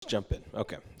jump in.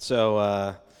 Okay.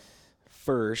 So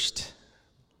first,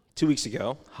 2 weeks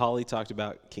ago, Holly talked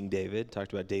about King David,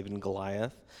 talked about David and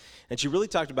Goliath, and she really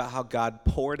talked about how God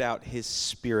poured out his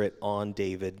spirit on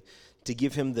David to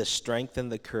give him the strength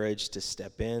and the courage to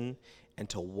step in and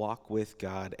to walk with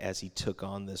God as he took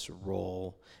on this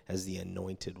role as the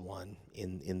anointed one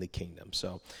in the kingdom.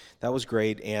 So that was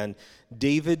great. And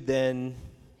David then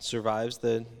survives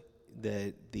the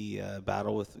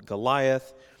battle with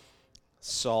Goliath.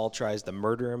 Saul tries to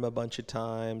murder him a bunch of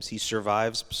times. He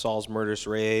survives Saul's murderous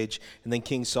rage, and then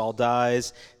King Saul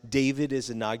dies. David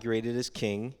is inaugurated as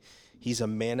king. He's a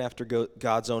man after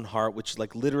God's own heart, which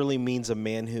literally means a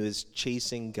man who is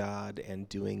chasing God and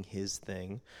doing his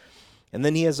thing. And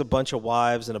then he has a bunch of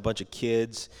wives and a bunch of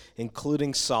kids,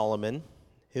 including Solomon,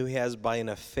 who he has by an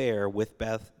affair with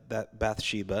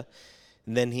Bathsheba.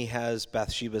 And then he has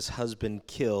Bathsheba's husband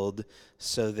killed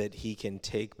so that he can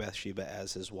take Bathsheba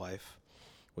as his wife,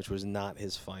 which was not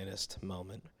his finest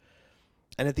moment.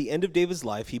 And at the end of David's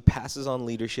life, he passes on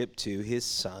leadership to his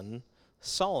son,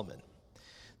 Solomon,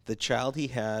 the child he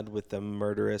had with the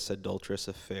murderous, adulterous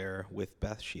affair with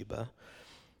Bathsheba.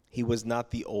 He was not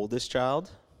the oldest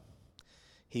child.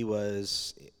 He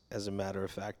was, as a matter of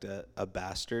fact, a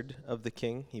bastard of the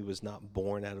king. He was not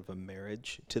born out of a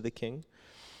marriage to the king.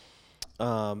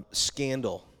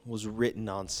 Scandal was written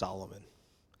on Solomon.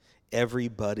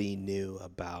 Everybody knew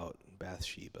about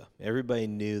Bathsheba. Everybody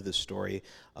knew the story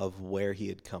of where he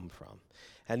had come from.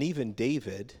 And even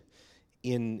David,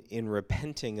 in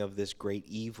repenting of this great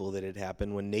evil that had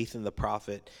happened, when Nathan the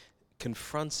prophet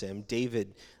confronts him,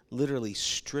 David literally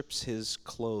strips his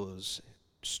clothes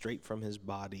straight from his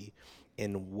body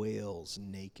and wails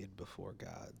naked before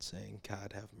God, saying,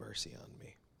 "God, have mercy on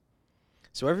me."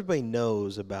 So everybody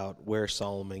knows about where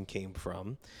Solomon came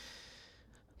from,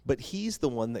 but he's the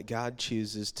one that God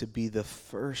chooses to be the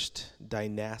first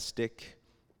dynastic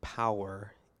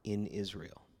power in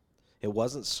Israel. It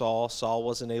wasn't Saul. Saul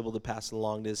wasn't able to pass it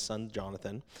along to his son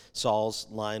Jonathan. Saul's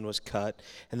line was cut.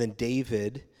 And then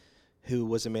David, who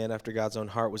was a man after God's own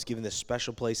heart, was given this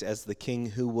special place as the king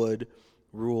who would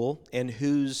rule and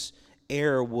whose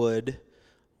heir would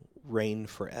reign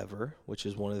forever, which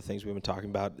is one of the things we've been talking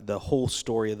about. The whole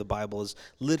story of the Bible is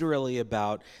literally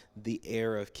about the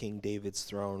heir of King David's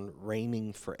throne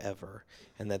reigning forever,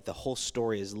 and that the whole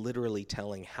story is literally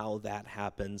telling how that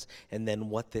happens and then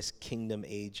what this kingdom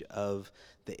age of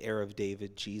the heir of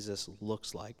David, Jesus,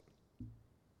 looks like.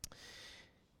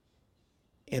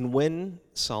 And when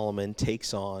Solomon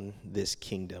takes on this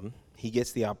kingdom, he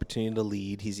gets the opportunity to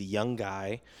lead. He's a young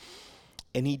guy,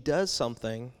 and he does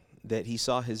something that he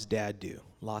saw his dad do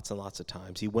lots and lots of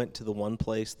times. He went to the one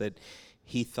place that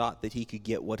he thought that he could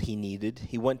get what he needed.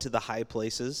 He went to the high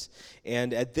places,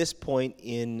 and at this point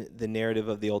in the narrative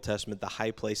of the Old Testament, the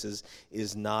high places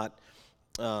is not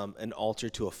an altar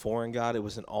to a foreign god. It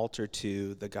was an altar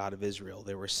to the God of Israel.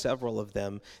 There were several of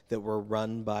them that were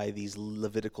run by these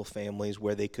Levitical families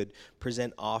where they could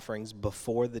present offerings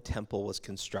before the temple was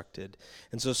constructed.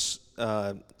 And so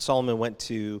Solomon went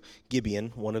to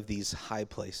Gibeon, one of these high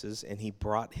places, and he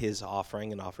brought his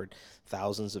offering and offered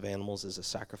thousands of animals as a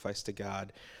sacrifice to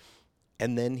God.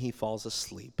 And then he falls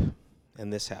asleep.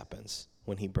 And this happens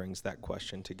when he brings that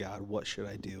question to God: what should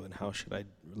I do and how should I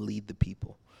lead the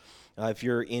people? If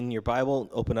you're in your Bible,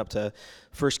 open up to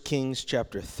 1 Kings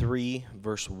chapter 3,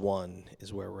 verse 1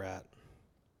 is where we're at.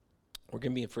 We're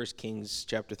going to be in 1 Kings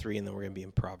chapter 3, and then we're going to be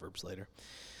in Proverbs later.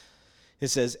 It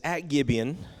says, "At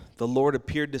Gibeon, the Lord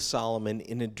appeared to Solomon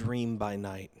in a dream by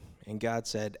night, and God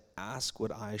said, 'Ask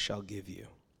what I shall give you.'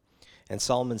 And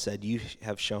Solomon said, 'You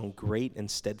have shown great and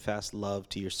steadfast love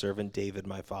to your servant David,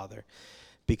 my father,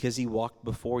 because he walked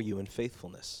before you in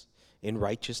faithfulness, in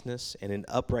righteousness, and in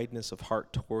uprightness of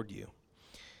heart toward you.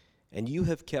 And you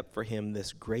have kept for him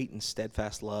this great and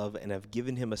steadfast love, and have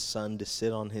given him a son to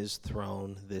sit on his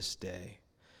throne this day.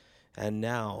 And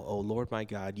now, O Lord my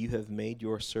God, you have made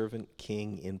your servant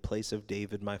king in place of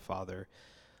David my father,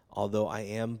 although I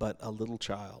am but a little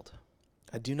child.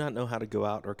 I do not know how to go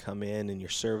out or come in, and your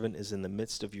servant is in the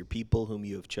midst of your people whom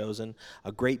you have chosen,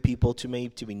 a great people to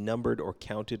be numbered or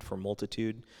counted for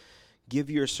multitude. Give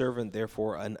your servant,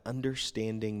 therefore, an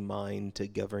understanding mind to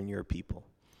govern your people,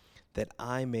 that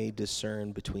I may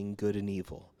discern between good and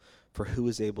evil. For who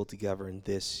is able to govern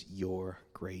this your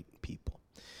great people?'"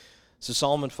 So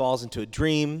Solomon falls into a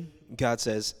dream. God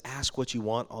says, "Ask what you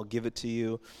want, I'll give it to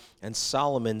you." And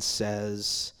Solomon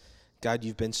says, "God,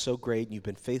 you've been so great, and you've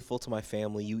been faithful to my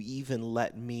family. You even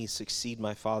let me succeed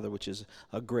my father, which is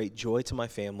a great joy to my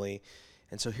family.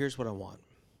 And so here's what I want.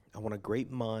 I want a great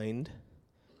mind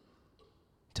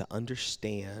to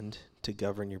understand, to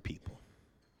govern your people.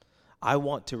 I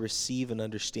want to receive and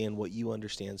understand what you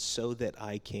understand so that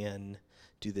I can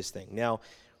do this thing. Now,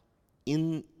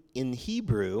 in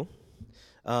Hebrew,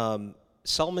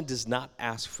 Solomon does not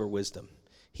ask for wisdom.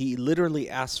 He literally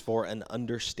asks for an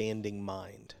understanding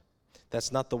mind.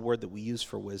 That's not the word that we use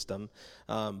for wisdom,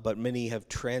 but many have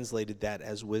translated that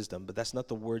as wisdom. But that's not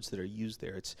the words that are used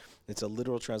there. It's a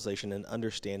literal translation, an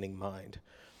understanding mind.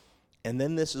 And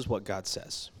then this is what God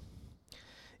says.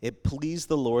 It pleased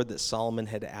the Lord that Solomon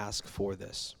had asked for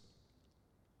this.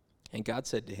 And God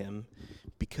said to him,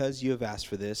 because you have asked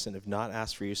for this and have not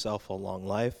asked for yourself a long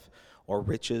life or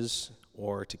riches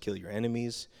or to kill your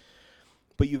enemies,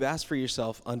 but you've asked for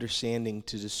yourself understanding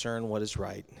to discern what is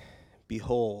right,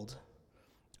 behold,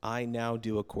 I now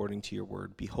do according to your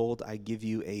word. Behold, I give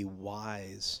you a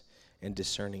wise and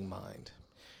discerning mind.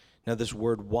 Now, this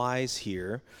word wise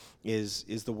here is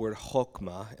the word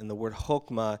chokmah, and the word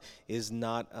chokmah is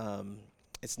not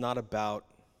it's not about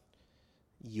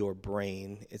your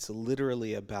brain. It's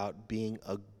literally about being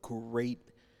a great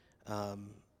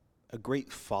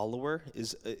follower.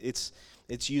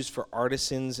 It's used for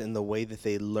artisans in the way that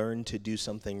they learn to do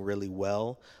something really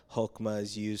well. Chokmah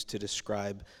is used to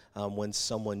describe when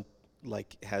someone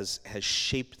has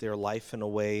shaped their life in a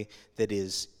way that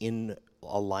is in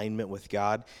alignment with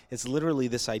God. It's literally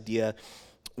this idea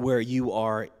where you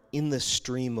are in the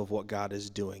stream of what God is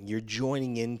doing. You're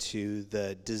joining into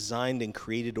the designed and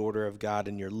created order of God,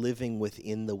 and you're living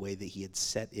within the way that he had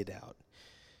set it out.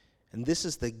 And this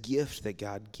is the gift that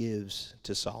God gives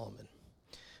to Solomon.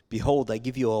 Behold, I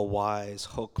give you a wise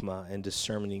chokmah and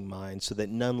discerning mind, so that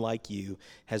none like you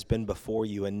has been before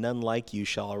you, and none like you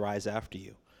shall arise after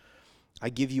you. I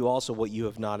give you also what you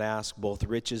have not asked, both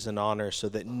riches and honor, so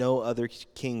that no other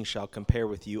king shall compare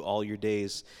with you all your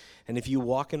days. And if you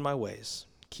walk in my ways,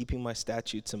 keeping my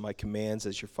statutes and my commands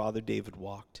as your father David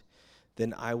walked,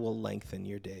 then I will lengthen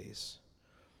your days.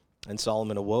 And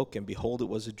Solomon awoke, and behold, it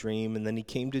was a dream. And then he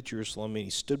came to Jerusalem, and he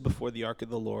stood before the ark of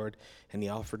the Lord, and he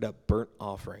offered up burnt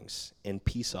offerings and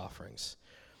peace offerings.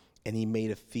 And he made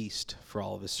a feast for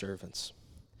all of his servants.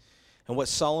 And what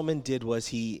Solomon did was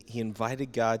he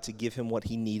invited God to give him what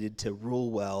he needed to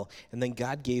rule well, and then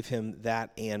God gave him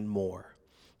that and more.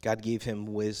 God gave him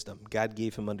wisdom. God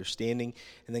gave him understanding,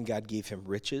 and then God gave him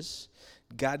riches.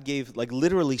 God gave,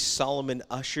 literally, Solomon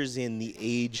ushers in the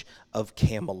age of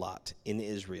Camelot in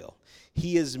Israel.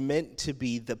 He is meant to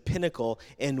be the pinnacle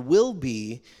and will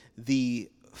be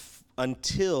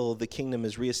until the kingdom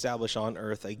is reestablished on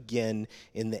earth again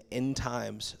in the end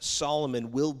times.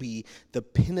 Solomon will be the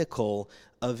pinnacle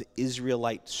of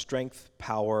Israelite strength,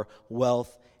 power,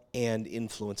 wealth, and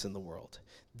influence in the world.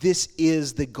 This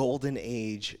is the golden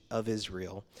age of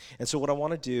Israel. And so what I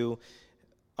want to do,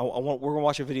 we're going to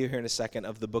watch a video here in a second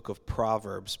of the book of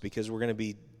Proverbs, because we're going to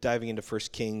be diving into 1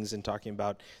 Kings and talking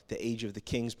about the age of the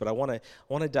kings. But I want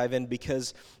to dive in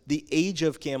because the age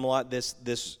of Camelot,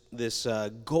 this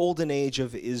golden age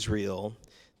of Israel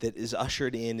that is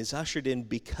ushered in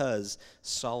because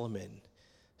Solomon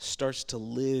starts to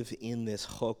live in this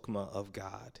chokmah of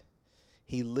God.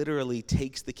 He literally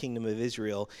takes the kingdom of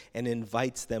Israel and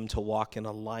invites them to walk in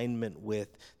alignment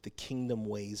with the kingdom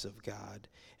ways of God.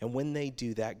 And when they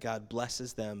do that, God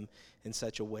blesses them in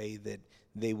such a way that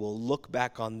they will look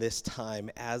back on this time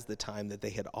as the time that they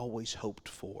had always hoped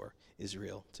for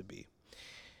Israel to be.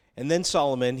 And then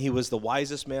Solomon, he was the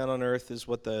wisest man on earth, is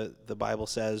what the Bible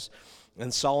says.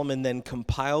 And Solomon then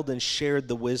compiled and shared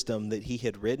the wisdom that he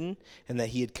had written and that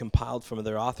he had compiled from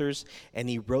other authors. And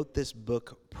he wrote this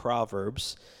book,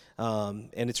 Proverbs. And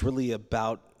it's really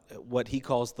about what he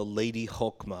calls the Lady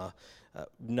Chokmah.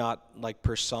 Not like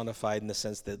personified in the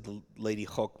sense that the Lady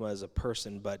Chokmah is a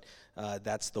person, but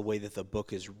that's the way that the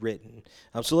book is written.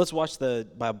 So let's watch the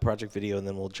Bible Project video, and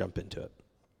then we'll jump into it.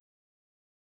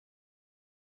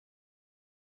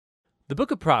 The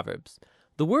book of Proverbs.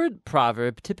 The word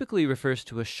proverb typically refers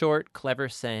to a short, clever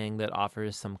saying that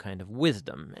offers some kind of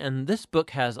wisdom, and this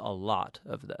book has a lot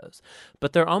of those.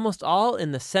 But they're almost all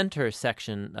in the center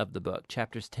section of the book,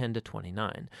 chapters 10 to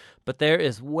 29. But there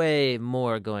is way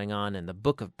more going on in the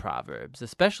book of Proverbs,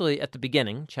 especially at the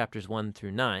beginning, chapters 1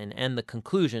 through 9, and the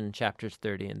conclusion, chapters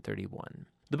 30 and 31.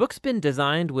 The book's been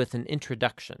designed with an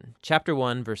introduction, chapter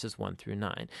 1, verses 1 through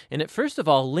 9, and it first of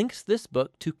all links this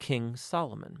book to King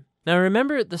Solomon. Now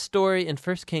remember the story in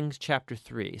 1 Kings chapter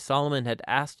 3. Solomon had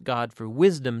asked God for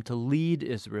wisdom to lead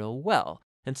Israel well.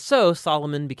 And so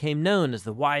Solomon became known as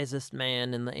the wisest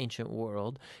man in the ancient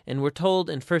world. And we're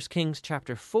told in 1 Kings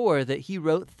chapter 4 that he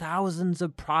wrote thousands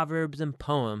of proverbs and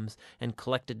poems and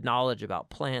collected knowledge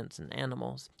about plants and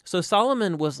animals. So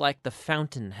Solomon was like the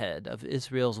fountainhead of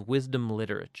Israel's wisdom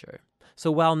literature.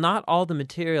 So while not all the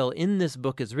material in this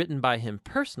book is written by him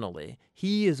personally,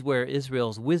 he is where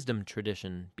Israel's wisdom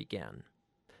tradition began.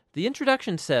 The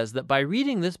introduction says that by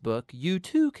reading this book, you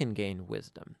too can gain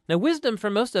wisdom. Now, wisdom for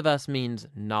most of us means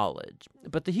knowledge,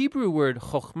 but the Hebrew word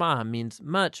chokhmah means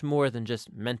much more than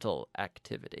just mental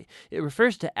activity. It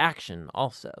refers to action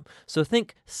also. So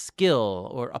think skill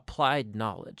or applied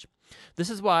knowledge. This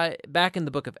is why back in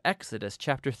the book of Exodus,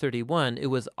 chapter 31, it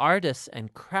was artists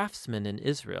and craftsmen in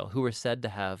Israel who were said to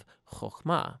have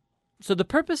chokhmah. So the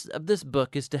purpose of this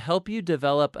book is to help you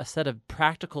develop a set of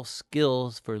practical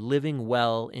skills for living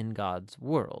well in God's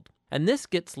world. And this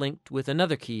gets linked with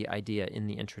another key idea in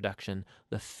the introduction,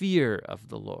 the fear of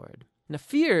the Lord. Now,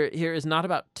 fear here is not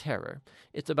about terror.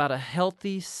 It's about a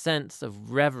healthy sense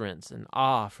of reverence and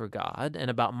awe for God and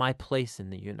about my place in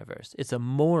the universe. It's a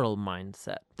moral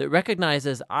mindset that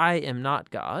recognizes I am not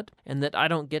God and that I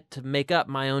don't get to make up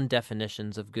my own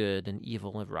definitions of good and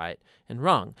evil and right and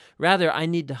wrong. Rather, I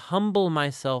need to humble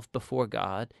myself before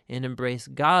God and embrace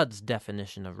God's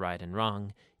definition of right and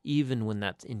wrong, even when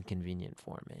that's inconvenient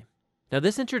for me. Now,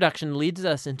 this introduction leads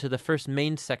us into the first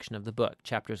main section of the book,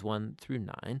 chapters 1 through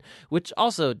 9, which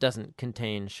also doesn't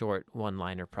contain short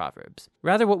one-liner proverbs.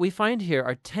 Rather, what we find here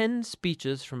are 10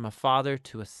 speeches from a father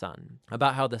to a son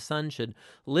about how the son should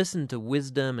listen to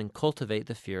wisdom and cultivate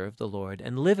the fear of the Lord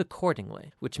and live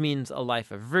accordingly, which means a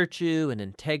life of virtue and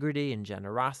integrity and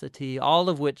generosity, all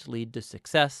of which lead to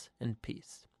success and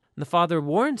peace. The father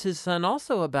warns his son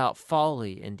also about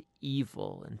folly and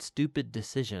evil and stupid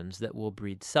decisions that will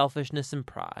breed selfishness and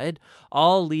pride,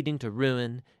 all leading to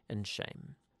ruin and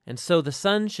shame. And so the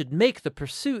son should make the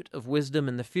pursuit of wisdom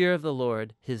and the fear of the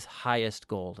Lord his highest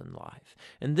goal in life.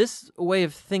 And this way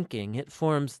of thinking, it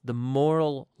forms the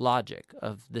moral logic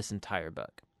of this entire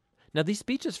book. Now, these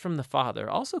speeches from the father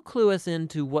also clue us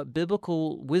into what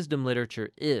biblical wisdom literature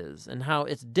is and how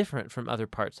it's different from other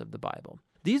parts of the Bible.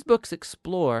 These books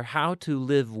explore how to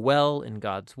live well in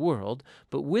God's world,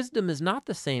 but wisdom is not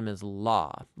the same as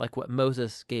law, like what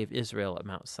Moses gave Israel at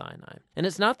Mount Sinai. And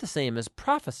it's not the same as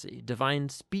prophecy, divine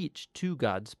speech to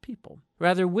God's people.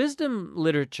 Rather, wisdom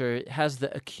literature has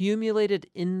the accumulated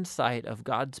insight of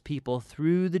God's people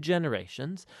through the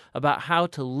generations about how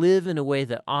to live in a way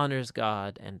that honors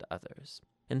God and others.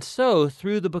 And so,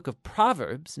 through the book of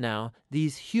Proverbs now,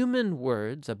 these human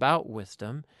words about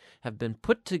wisdom have been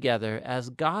put together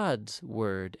as God's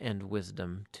word and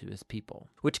wisdom to his people,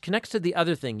 which connects to the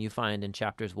other thing you find in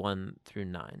chapters 1 through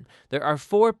 9. There are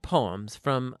 4 poems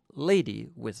from Lady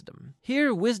Wisdom.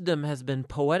 Here, wisdom has been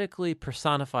poetically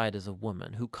personified as a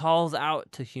woman who calls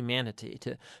out to humanity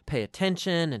to pay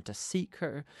attention and to seek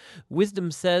her.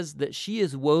 Wisdom says that she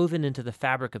is woven into the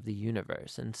fabric of the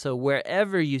universe, and so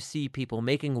wherever you see people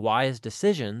making wise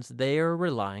decisions, they are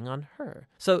relying on her.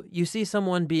 So you see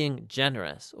someone being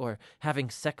generous or having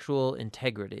sexual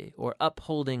integrity or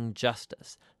upholding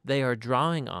justice. They are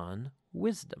drawing on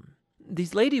wisdom.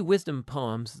 These Lady Wisdom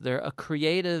poems, they're a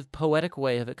creative, poetic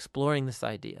way of exploring this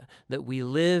idea that we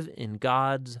live in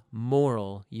God's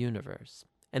moral universe,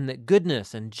 and that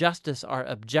goodness and justice are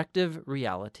objective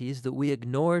realities that we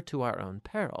ignore to our own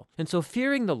peril. And so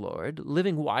fearing the Lord,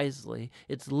 living wisely,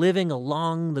 it's living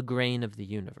along the grain of the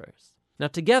universe. Now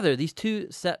together, these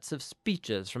 2 sets of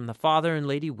speeches from the Father and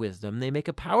Lady Wisdom, they make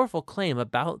a powerful claim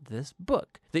about this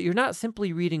book, that you're not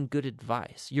simply reading good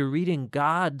advice, you're reading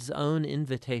God's own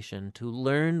invitation to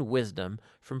learn wisdom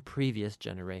from previous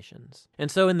generations. And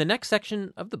so in the next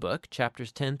section of the book,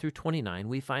 chapters 10 through 29,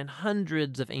 we find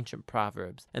hundreds of ancient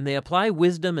proverbs, and they apply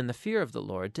wisdom and the fear of the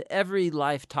Lord to every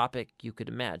life topic you could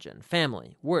imagine: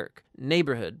 family, work,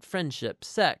 neighborhood, friendship,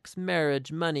 sex,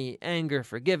 marriage, money, anger,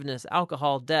 forgiveness,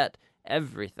 alcohol, debt,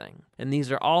 everything. And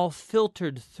these are all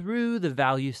filtered through the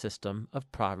value system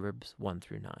of Proverbs 1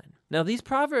 through 9. Now, these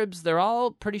Proverbs, they're all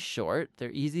pretty short,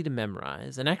 they're easy to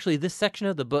memorize, and actually this section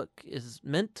of the book is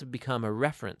meant to become a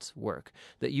reference work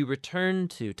that you return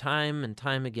to time and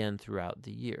time again throughout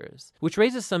the years, which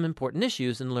raises some important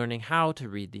issues in learning how to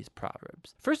read these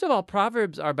Proverbs. First of all,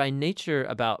 Proverbs are by nature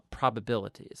about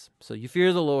probabilities. So you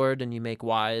fear the Lord and you make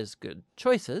wise, good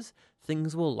choices,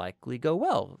 things will likely go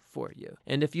well for you.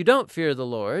 And if you don't fear the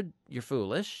Lord, you're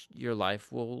foolish, your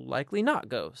life will likely not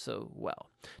go so well.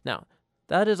 Now,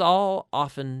 that is all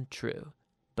often true,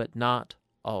 but not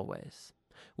always.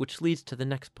 Which leads to the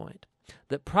next point,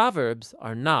 that Proverbs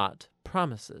are not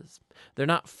promises. They're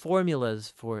not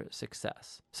formulas for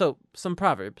success. So, some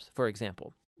Proverbs, for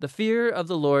example. The fear of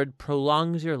the Lord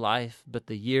prolongs your life, but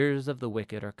the years of the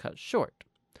wicked are cut short.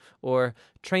 Or,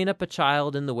 train up a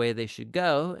child in the way they should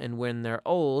go, and when they're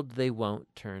old, they won't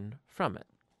turn from it.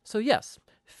 So yes,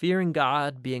 Fearing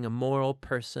God, being a moral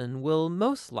person, will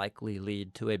most likely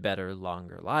lead to a better,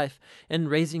 longer life, and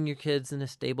raising your kids in a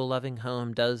stable, loving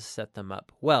home does set them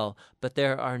up well, but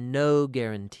there are no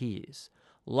guarantees.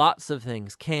 Lots of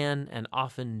things can and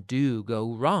often do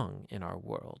go wrong in our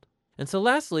world. And so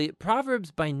lastly, Proverbs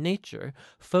by nature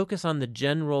focus on the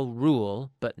general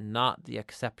rule, but not the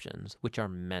exceptions, which are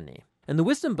many. And the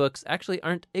wisdom books actually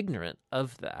aren't ignorant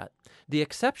of that. The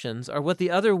exceptions are what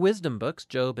the other wisdom books,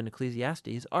 Job and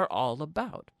Ecclesiastes, are all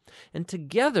about. And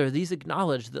together, these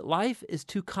acknowledge that life is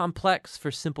too complex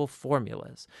for simple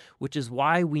formulas, which is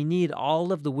why we need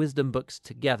all of the wisdom books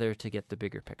together to get the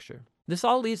bigger picture. This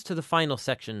all leads to the final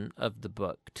section of the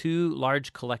book, two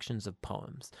large collections of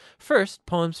poems. First,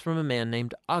 poems from a man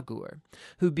named Agur,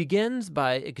 who begins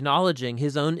by acknowledging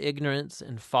his own ignorance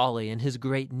and folly and his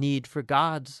great need for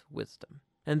God's wisdom.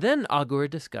 And then Agur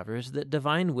discovers that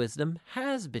divine wisdom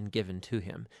has been given to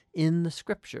him in the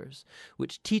scriptures,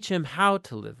 which teach him how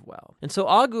to live well. And so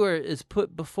Agur is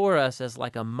put before us as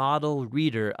like a model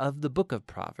reader of the book of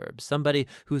Proverbs, somebody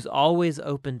who's always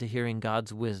open to hearing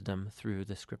God's wisdom through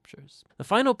the scriptures. The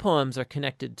final poems are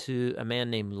connected to a man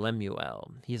named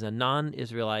Lemuel. He's a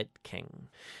non-Israelite king,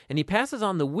 and he passes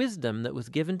on the wisdom that was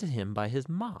given to him by his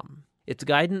mom. It's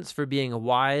guidance for being a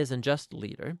wise and just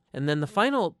leader. And then the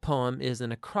final poem is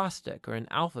an acrostic or an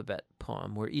alphabet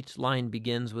poem where each line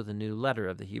begins with a new letter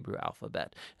of the Hebrew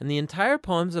alphabet. And the entire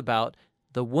poem's about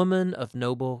the woman of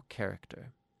noble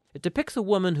character. It depicts a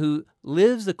woman who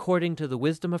lives according to the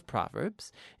wisdom of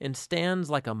Proverbs and stands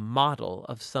like a model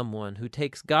of someone who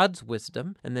takes God's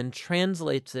wisdom and then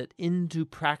translates it into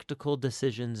practical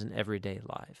decisions in everyday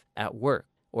life, at work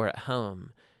or at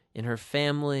home, in her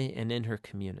family and in her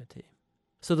community.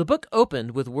 So the book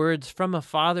opened with words from a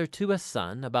father to a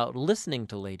son about listening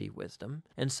to Lady Wisdom,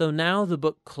 and so now the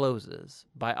book closes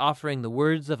by offering the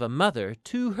words of a mother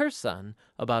to her son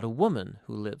about a woman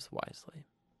who lives wisely.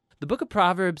 The book of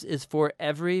Proverbs is for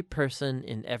every person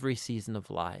in every season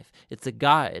of life. It's a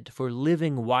guide for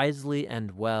living wisely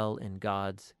and well in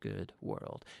God's good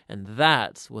world. And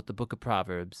that's what the book of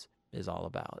Proverbs is all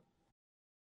about.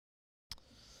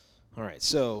 All right,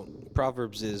 so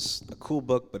Proverbs is a cool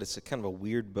book, but it's a kind of a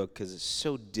weird book because it's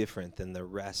so different than the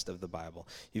rest of the Bible.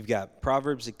 You've got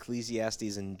Proverbs,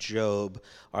 Ecclesiastes, and Job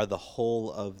are the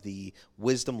whole of the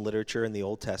wisdom literature in the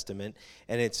Old Testament,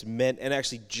 and it's meant, and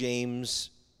actually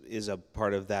James is a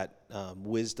part of that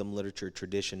wisdom literature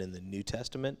tradition in the New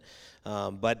Testament,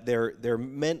 but they're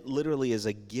meant literally as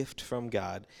a gift from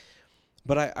God.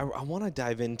 But I want to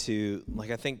dive into,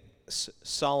 like, I think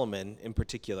Solomon in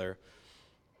particular.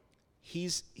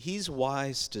 He's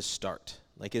wise to start.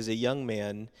 Like, as a young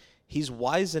man, he's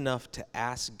wise enough to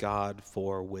ask God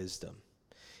for wisdom.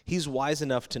 He's wise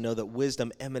enough to know that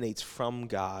wisdom emanates from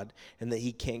God and that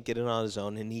he can't get it on his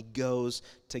own, and he goes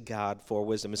to God for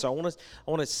wisdom. And so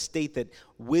I want to state that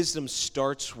wisdom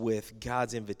starts with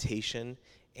God's invitation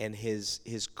and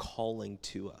his calling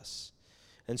to us.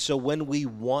 And so when we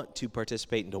want to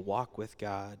participate and to walk with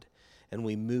God, and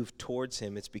we move towards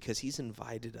him, it's because he's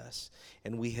invited us,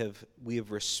 and we have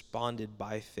responded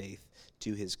by faith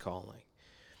to his calling.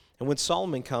 And when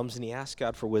Solomon comes and he asks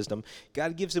God for wisdom,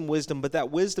 God gives him wisdom, but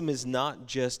that wisdom is not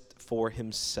just for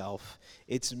himself.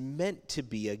 It's meant to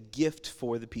be a gift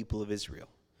for the people of Israel.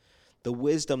 The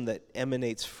wisdom that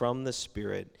emanates from the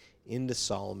Spirit into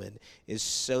Solomon is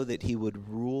so that he would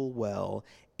rule well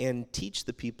and teach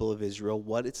the people of Israel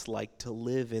what it's like to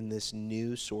live in this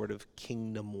new sort of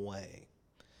kingdom way.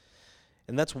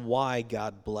 And that's why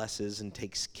God blesses and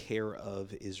takes care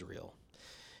of Israel.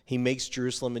 He makes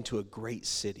Jerusalem into a great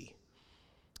city.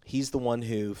 He's the one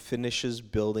who finishes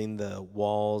building the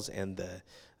walls and the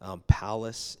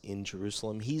palace in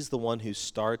Jerusalem. He's the one who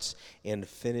starts and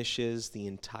finishes the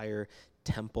entire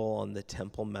temple on the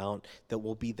Temple Mount that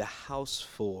will be the house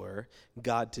for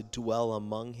God to dwell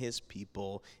among his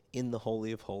people in the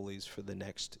Holy of Holies for the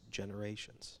next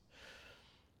generations.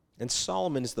 And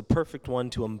Solomon is the perfect one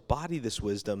to embody this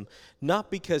wisdom, not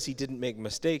because he didn't make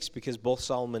mistakes, because both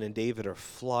Solomon and David are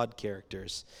flawed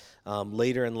characters.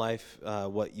 Later in life,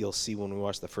 what you'll see when we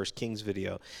watch the First Kings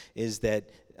video is that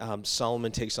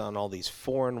Solomon takes on all these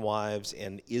foreign wives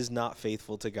and is not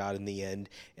faithful to God in the end,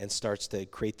 and starts to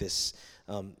create this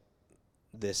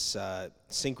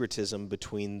syncretism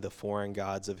between the foreign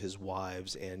gods of his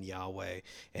wives and Yahweh,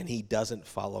 and he doesn't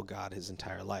follow God his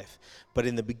entire life. But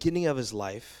in the beginning of his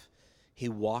life, he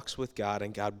walks with God,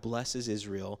 and God blesses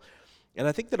Israel. And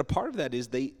I think that a part of that is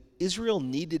Israel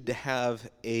needed to have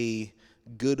a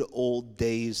good old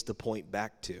days to point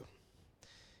back to.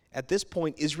 At this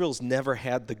point, Israel's never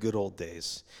had the good old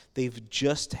days. They've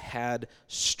just had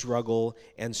struggle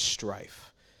and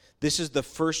strife. This is the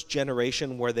first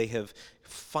generation where they have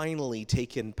finally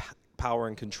taken power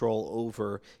and control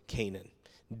over Canaan.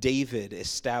 David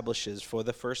establishes for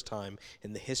the first time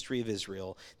in the history of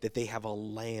Israel that they have a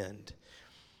land.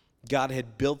 God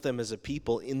had built them as a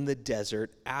people in the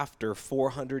desert after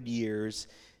 400 years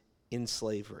in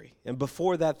slavery. And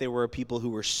before that, they were a people who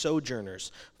were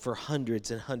sojourners for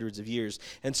hundreds and hundreds of years.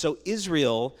 And so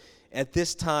Israel, at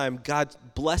this time, God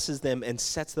blesses them and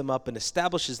sets them up and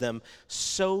establishes them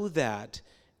so that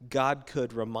God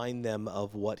could remind them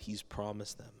of what he's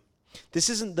promised them. This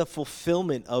isn't the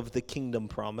fulfillment of the kingdom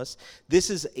promise. This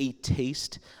is a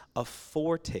taste, a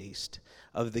foretaste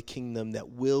of the kingdom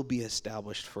that will be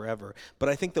established forever. But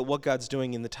I think that what God's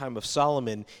doing in the time of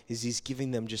Solomon is he's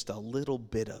giving them just a little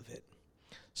bit of it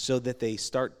so that they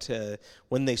start to,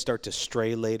 when they start to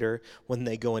stray later, when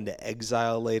they go into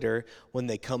exile later, when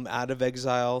they come out of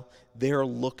exile, they're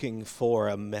looking for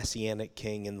a messianic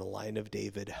king in the line of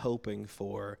David, hoping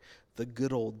for the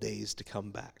good old days to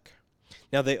come back.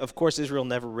 Now, of course, Israel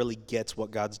never really gets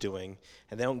what God's doing,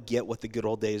 and they don't get what the good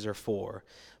old days are for.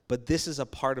 But this is a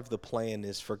part of the plan,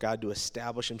 is for God to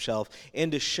establish himself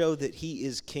and to show that he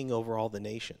is king over all the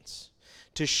nations.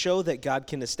 To show that God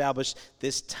can establish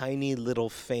this tiny little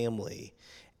family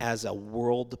as a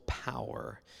world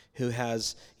power who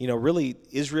has, really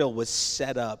Israel was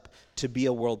set up to be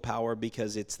a world power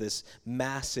because it's this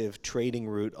massive trading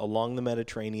route along the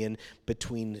Mediterranean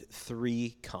between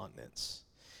 3 continents.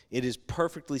 It is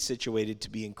perfectly situated to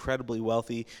be incredibly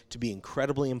wealthy, to be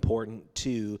incredibly important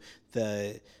to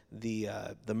the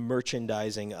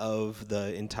merchandising of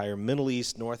the entire Middle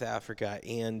East, North Africa,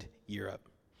 and Europe.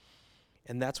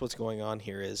 And that's what's going on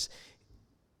here, is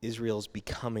Israel's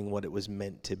becoming what it was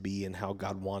meant to be and how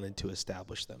God wanted to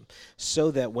establish them.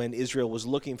 So that when Israel was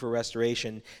looking for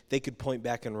restoration, they could point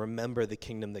back and remember the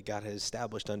kingdom that God had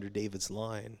established under David's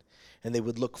line. And they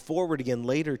would look forward again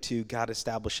later to God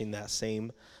establishing that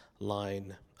same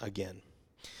line again.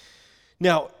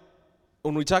 Now,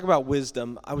 when we talk about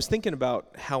wisdom, I was thinking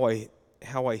about how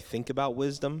I think about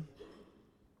wisdom.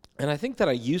 And I think that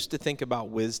I used to think about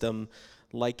wisdom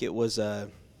like it was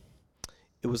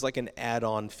like an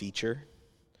add-on feature.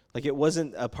 Like it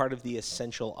wasn't a part of the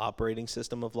essential operating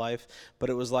system of life, but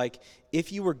it was like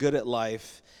if you were good at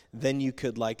life, then you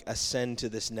could like ascend to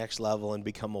this next level and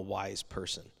become a wise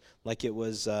person. Like it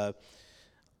was, I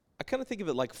kind of think of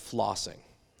it like flossing,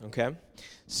 okay?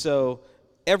 So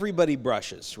everybody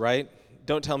brushes, right?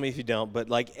 Don't tell me if you don't, but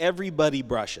like everybody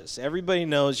brushes. Everybody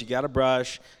knows you got to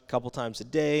brush a couple times a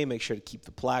day, make sure to keep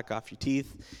the plaque off your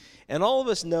teeth. And all of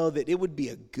us know that it would be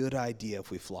a good idea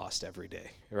if we flossed every day,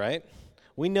 right?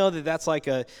 We know that that's like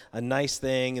a nice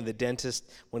thing, and the dentist,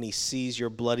 when he sees your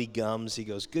bloody gums, he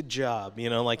goes, good job,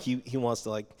 like he wants to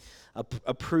like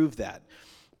approve that.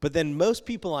 But then most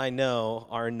people I know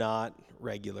are not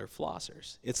regular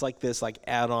flossers. It's like this like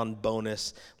add-on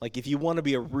bonus. Like if you want to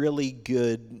be a really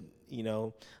good,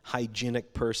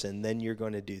 hygienic person, then you're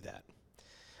going to do that.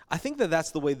 I think that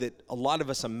that's the way that a lot of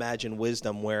us imagine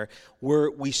wisdom, where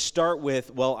we start with,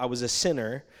 well, I was a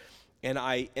sinner, and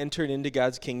I entered into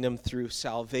God's kingdom through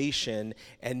salvation,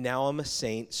 and now I'm a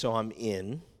saint, so I'm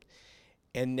in.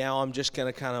 And now I'm just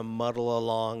going to kind of muddle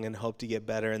along and hope to get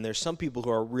better. And there's some people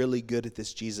who are really good at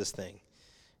this Jesus thing,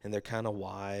 and they're kind of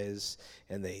wise,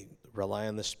 and they rely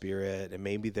on the Spirit, and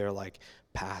maybe they're like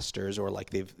pastors, or like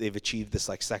they've achieved this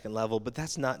like second level, but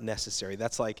that's not necessary.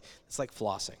 It's like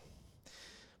flossing.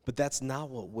 But that's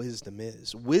not what wisdom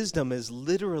is. Wisdom is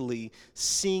literally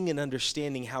seeing and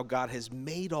understanding how God has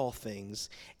made all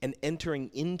things and entering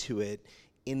into it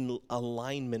in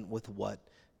alignment with what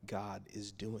God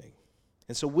is doing.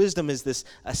 And so wisdom is this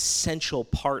essential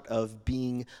part of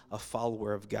being a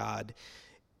follower of God.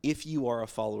 If you are a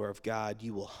follower of God,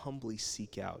 you will humbly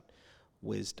seek out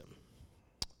wisdom.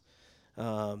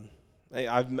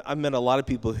 I've met a lot of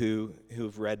people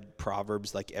who've read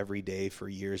Proverbs like every day for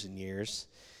years and years,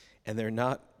 and they're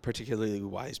not particularly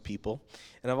wise people.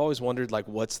 And I've always wondered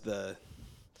what's the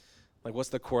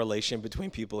correlation between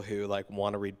people who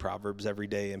want to read Proverbs every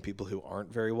day and people who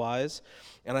aren't very wise.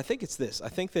 And I think it's this. I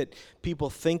think that people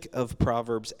think of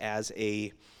Proverbs as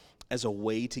a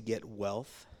way to get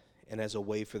wealth and as a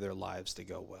way for their lives to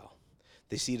go well.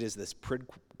 They see it as this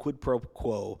quid pro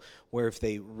quo, where if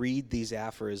they read these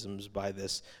aphorisms by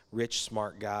this rich,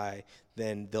 smart guy,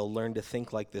 then they'll learn to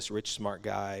think like this rich, smart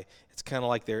guy. It's kind of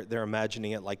like they're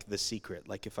imagining it like The Secret.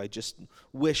 Like if I just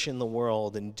wish in the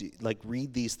world and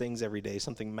read these things every day,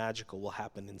 something magical will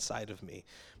happen inside of me.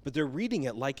 But they're reading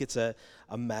it like it's a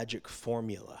magic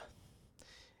formula.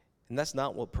 And that's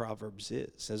not what Proverbs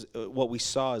is. What we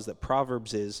saw is that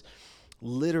Proverbs is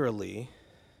literally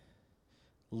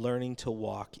learning to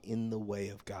walk in the way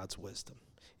of God's wisdom,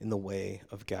 in the way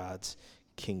of God's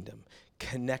kingdom,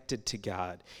 connected to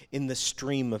God, in the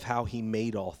stream of how he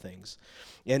made all things.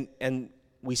 And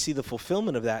we see the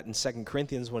fulfillment of that in 2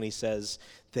 Corinthians when he says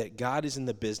that God is in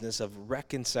the business of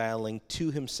reconciling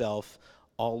to himself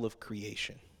all of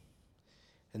creation.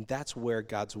 And that's where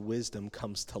God's wisdom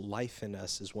comes to life in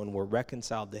us, is when we're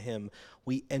reconciled to him,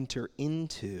 we enter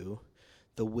into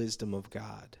the wisdom of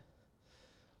God.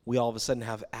 We all of a sudden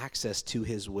have access to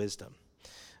his wisdom.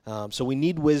 So we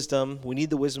need wisdom. We need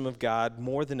the wisdom of God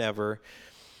more than ever.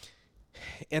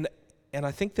 And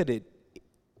I think that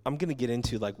I'm going to get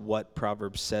into like what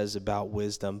Proverbs says about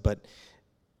wisdom, but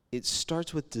it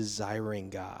starts with desiring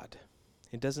God.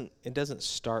 It doesn't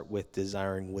start with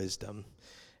desiring wisdom.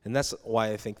 And that's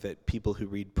why I think that people who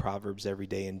read Proverbs every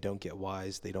day and don't get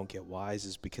wise,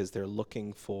 is because they're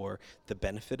looking for the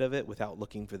benefit of it without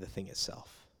looking for the thing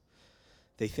itself.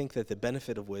 They think that the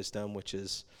benefit of wisdom, which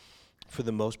is for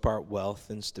the most part wealth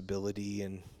and stability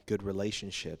and good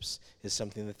relationships, is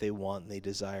something that they want and they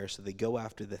desire. So they go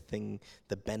after the thing,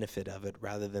 the benefit of it,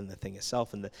 rather than the thing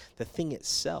itself. And the thing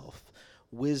itself,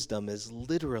 wisdom, is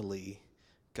literally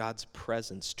God's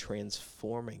presence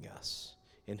transforming us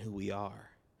in who we are.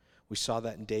 We saw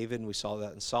that in David and we saw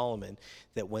that in Solomon,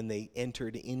 that when they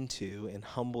entered into and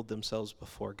humbled themselves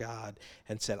before God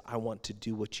and said, I want to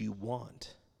do what you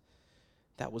want,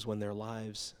 that was when their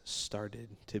lives started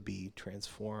to be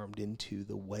transformed into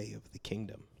the way of the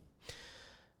kingdom.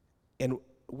 And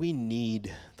we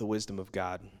need the wisdom of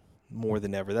God more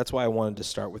than ever. That's why I wanted to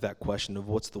start with that question of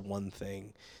what's the one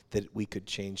thing that we could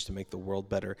change to make the world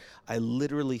better. I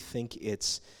literally think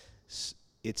it's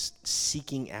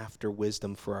seeking after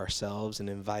wisdom for ourselves and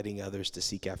inviting others to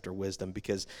seek after wisdom,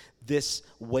 because this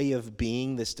way of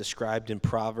being that's described in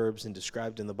Proverbs and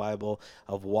described in the Bible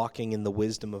of walking in the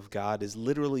wisdom of God is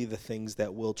literally the things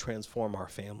that will transform our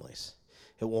families.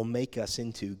 It will make us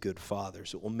into good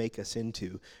fathers. It will make us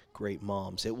into great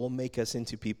moms. It will make us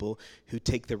into people who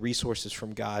take the resources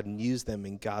from God and use them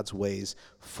in God's ways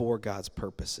for God's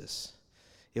purposes.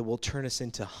 It will turn us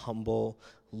into humble,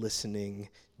 listening,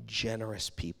 generous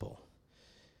people.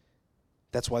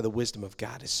 That's why the wisdom of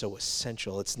God is so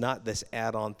essential. It's not this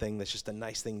add-on thing that's just a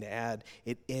nice thing to add.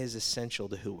 It is essential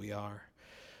to who we are.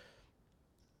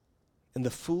 And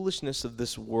the foolishness of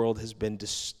this world has been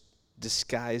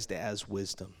disguised as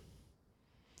wisdom.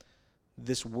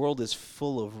 This world is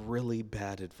full of really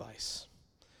bad advice.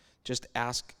 Just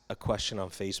ask a question on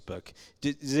Facebook.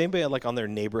 Does anybody like on their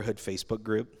neighborhood Facebook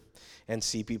group and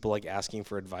see people like asking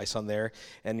for advice on there,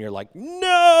 and you're like,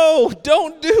 no,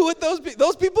 don't do what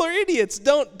those people are idiots.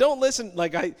 Don't listen.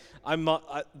 Like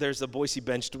there's a Boise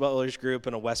Bench Dwellers group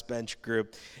and a West Bench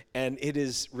group, and it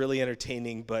is really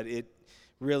entertaining, but it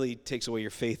really takes away your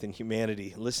faith in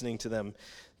humanity, listening to them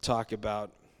talk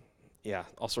about,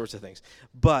 all sorts of things.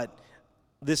 But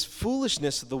this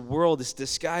foolishness of the world is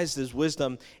disguised as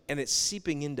wisdom, and it's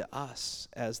seeping into us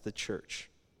as the church.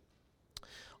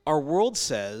 Our world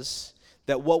says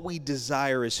that what we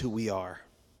desire is who we are,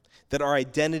 that our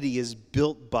identity is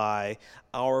built by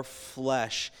our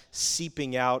flesh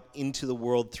seeping out into the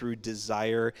world through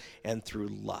desire and through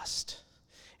lust.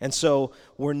 And so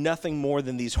we're nothing more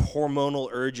than these hormonal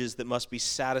urges that must be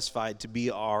satisfied to be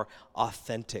our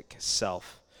authentic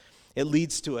self. It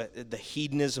leads to the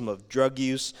hedonism of drug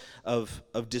use, of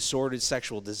disordered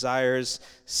sexual desires.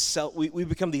 We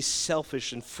become these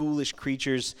selfish and foolish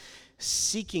creatures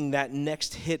seeking that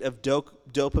next hit of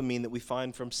dopamine that we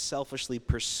find from selfishly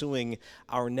pursuing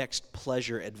our next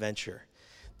pleasure adventure.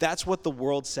 That's what the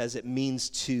world says it means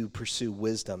to pursue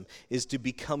wisdom, is to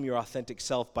become your authentic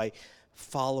self by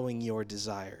following your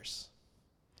desires.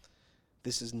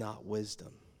 This is not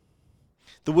wisdom.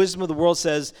 The wisdom of the world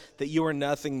says that you are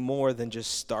nothing more than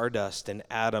just stardust and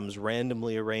atoms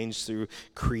randomly arranged through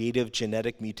creative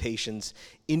genetic mutations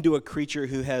into a creature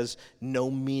who has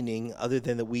no meaning other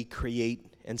than that we create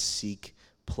and seek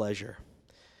pleasure.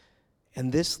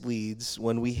 And this leads,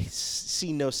 when we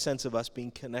see no sense of us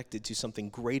being connected to something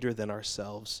greater than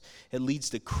ourselves, it leads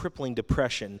to crippling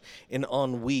depression and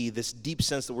ennui, this deep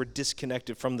sense that we're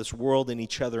disconnected from this world and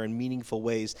each other in meaningful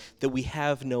ways, that we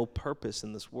have no purpose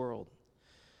in this world.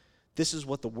 This is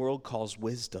what the world calls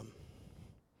wisdom.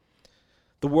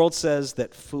 The world says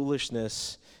that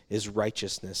foolishness is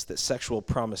righteousness, that sexual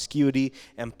promiscuity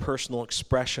and personal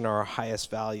expression are our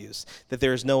highest values, that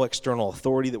there is no external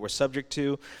authority that we're subject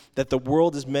to, that the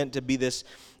world is meant to be this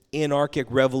anarchic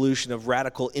revolution of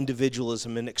radical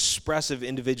individualism and expressive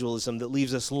individualism that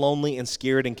leaves us lonely and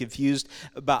scared and confused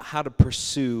about how to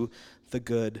pursue the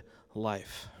good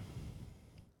life.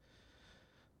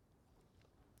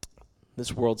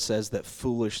 This world says that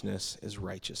foolishness is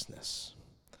righteousness.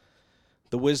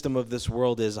 The wisdom of this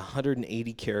world is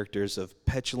 180 characters of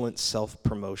petulant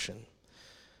self-promotion,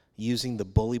 using the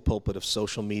bully pulpit of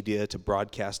social media to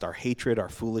broadcast our hatred, our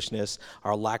foolishness,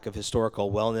 our lack of historical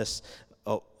awareness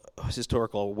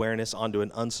onto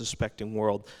an unsuspecting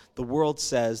world. The world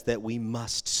says that we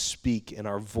must speak, and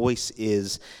our voice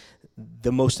is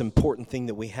the most important thing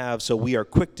that we have, so we are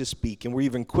quick to speak, and we're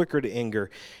even quicker to anger.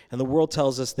 And the world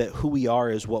tells us that who we are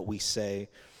is what we say.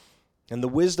 And the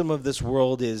wisdom of this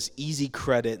world is easy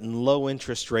credit and low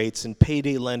interest rates and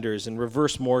payday lenders and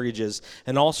reverse mortgages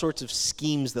and all sorts of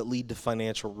schemes that lead to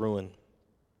financial ruin.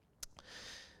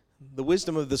 The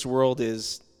wisdom of this world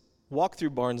is walk through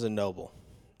Barnes & Noble.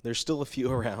 There's still a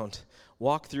few around.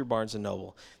 Walk through Barnes &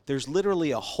 Noble. There's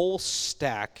literally a whole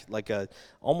stack, like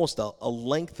almost a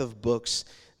length of books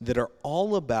that are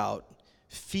all about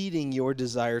feeding your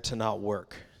desire to not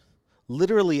work.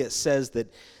 Literally, it says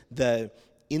that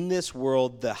in this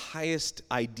world, the highest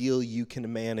ideal you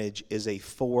can manage is a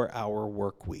 4-hour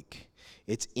work week.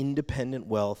 It's independent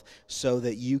wealth so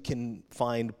that you can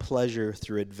find pleasure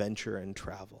through adventure and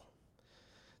travel.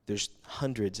 There's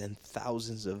hundreds and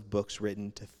thousands of books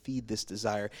written to feed this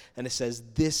desire. And it says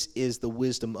this is the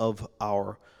wisdom of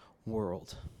our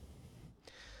world.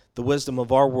 The wisdom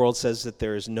of our world says that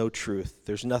there is no truth.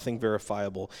 There's nothing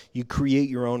verifiable. You create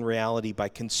your own reality by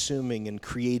consuming and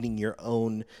creating your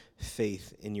own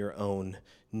faith in your own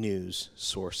news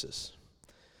sources.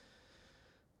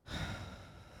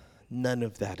 None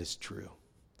of that is true.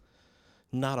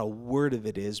 Not a word of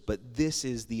it is, but this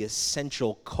is the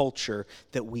essential culture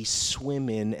that we swim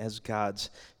in as God's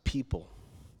people.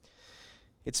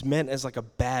 It's meant as like a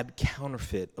bad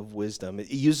counterfeit of wisdom. It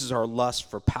uses our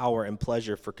lust for power and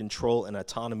pleasure, for control and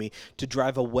autonomy, to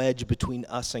drive a wedge between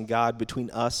us and God, between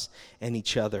us and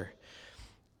each other.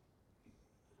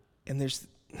 And this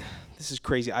is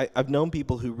crazy. I've known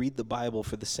people who read the Bible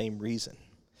for the same reason.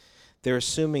 They're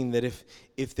assuming that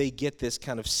if they get this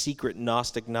kind of secret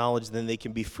Gnostic knowledge, then they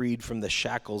can be freed from the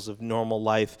shackles of normal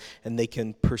life and they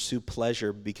can pursue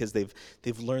pleasure because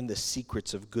they've learned the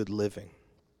secrets of good living.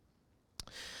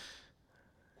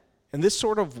 And this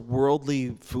sort of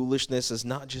worldly foolishness is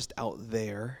not just out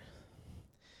there.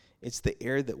 It's the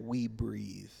air that we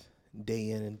breathe day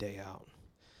in and day out.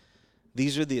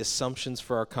 These are the assumptions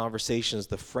for our conversations,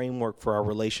 the framework for our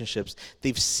relationships.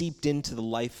 They've seeped into the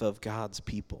life of God's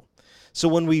people. So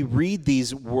when we read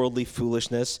these worldly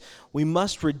foolishness, we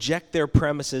must reject their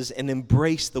premises and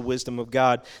embrace the wisdom of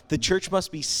God. The church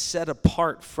must be set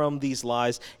apart from these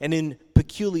lies and in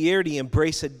peculiarity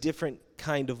embrace a different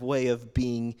kind of way of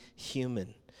being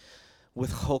human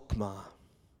with chokmah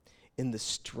in the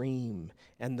stream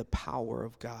and the power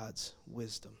of God's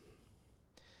wisdom.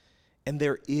 And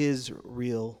there is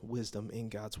real wisdom in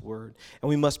God's word. And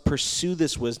we must pursue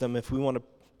this wisdom if we want to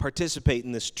participate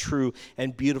in this true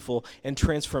and beautiful and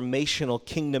transformational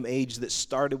kingdom age that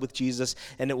started with Jesus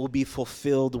and it will be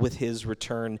fulfilled with his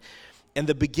return. And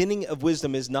the beginning of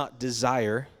wisdom is not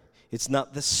desire. It's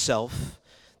not the self.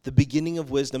 The beginning of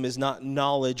wisdom is not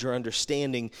knowledge or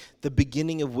understanding. The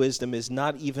beginning of wisdom is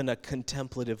not even a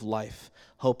contemplative life,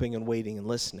 hoping and waiting and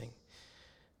listening.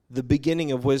 The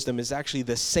beginning of wisdom is actually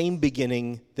the same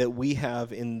beginning that we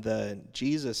have in the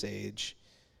Jesus age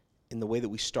in the way that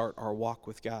we start our walk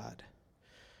with God.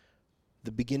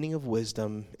 The beginning of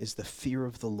wisdom is the fear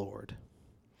of the Lord.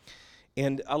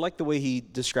 And I like the way he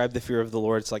described the fear of the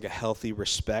Lord. It's like a healthy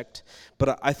respect.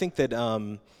 But I think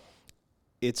that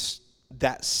it's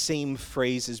that same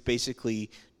phrase is basically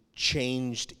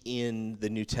changed in the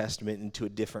New Testament into a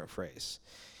different phrase.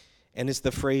 And it's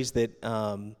the phrase that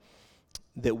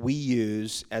that we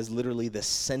use as literally the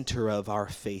center of our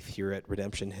faith here at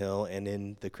Redemption Hill and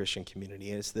in the Christian community.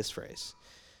 And it's this phrase: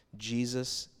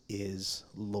 Jesus is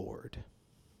Lord.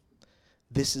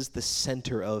 This is the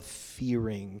center of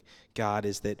fearing God,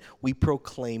 is that we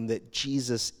proclaim that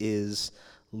Jesus is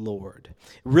Lord.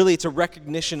 Really, it's a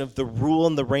recognition of the rule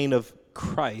and the reign of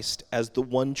Christ as the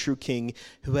one true king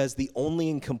who has the only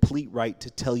and complete right to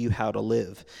tell you how to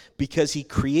live. Because he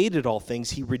created all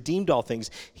things, he redeemed all things,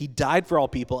 he died for all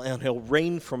people, and he'll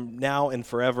reign from now and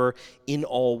forever in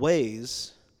all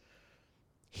ways.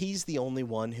 He's the only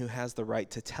one who has the right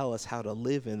to tell us how to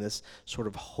live in this sort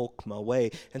of chokmah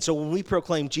way. And so when we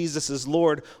proclaim Jesus is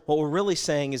Lord, what we're really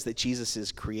saying is that Jesus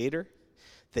is creator,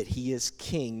 that he is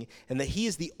king, and that he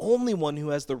is the only one who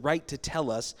has the right to tell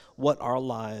us what our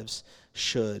lives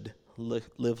should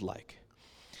live like.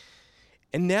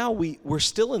 And now we're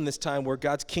still in this time where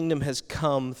God's kingdom has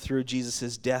come through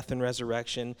Jesus' death and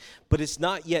resurrection, but it's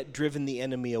not yet driven the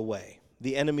enemy away.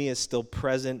 The enemy is still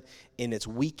present in its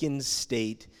weakened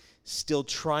state, still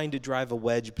trying to drive a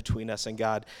wedge between us and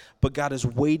God. But God is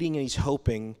waiting and he's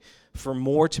hoping for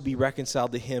more to be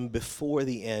reconciled to him before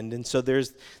the end. And so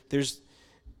there's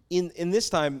in this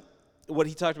time, what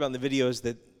he talked about in the video is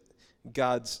that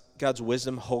God's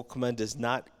wisdom, Hokmah, does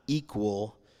not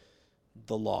equal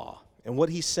the law. And what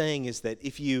he's saying is that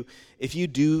if you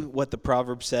do what the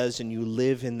proverb says and you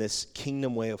live in this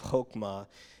kingdom way of Hokmah,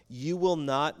 you will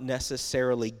not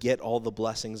necessarily get all the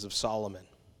blessings of Solomon.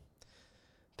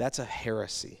 That's a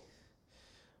heresy.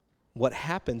 What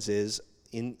happens is,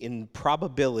 in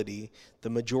probability, the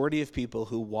majority of people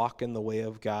who walk in the way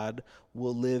of God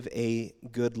will live a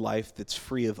good life that's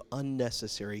free of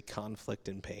unnecessary conflict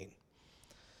and pain.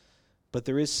 But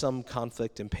there is some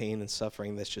conflict and pain and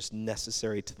suffering that's just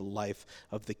necessary to the life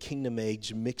of the kingdom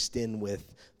age mixed in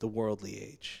with the worldly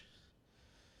age.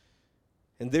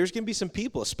 And there's going to be some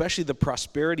people, especially the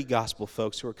prosperity gospel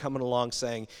folks, who are coming along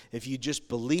saying, if you just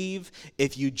believe,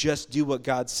 if you just do what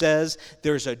God says,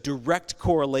 there's a direct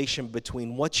correlation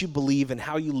between what you believe and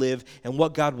how you live and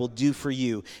what God will do for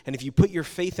you. And if you put your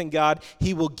faith in God,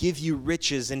 he will give you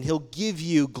riches and he'll give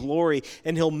you glory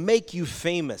and he'll make you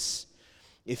famous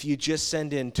if you just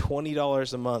send in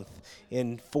 $20 a month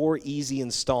in 4 easy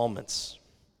installments.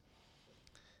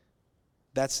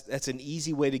 That's an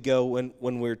easy way to go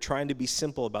when we're trying to be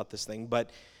simple about this thing. But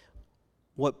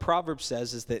what Proverbs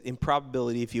says is that in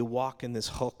probability, if you walk in this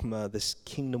Hokmah, this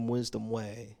kingdom wisdom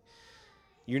way,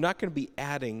 you're not going to be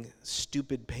adding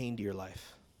stupid pain to your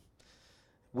life.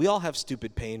 We all have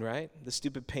stupid pain, right? The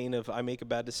stupid pain of I make a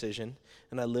bad decision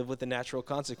and I live with the natural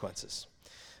consequences.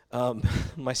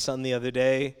 My son the other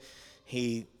day,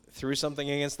 he threw something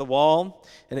against the wall,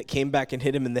 and it came back and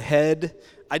hit him in the head.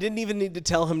 I didn't even need to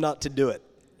tell him not to do it,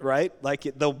 right?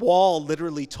 The wall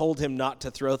literally told him not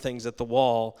to throw things at the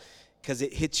wall because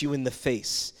it hits you in the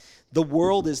face. The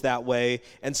world is that way,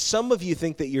 and some of you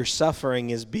think that your suffering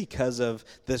is because of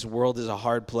this world is a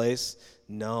hard place.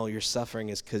 No, your suffering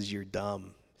is because you're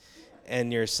dumb.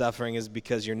 And your suffering is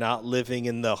because you're not living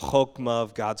in the Hokmah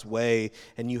of God's way,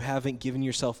 and you haven't given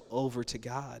yourself over to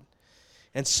God.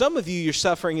 And some of you, your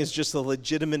suffering is just a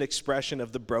legitimate expression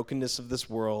of the brokenness of this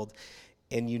world,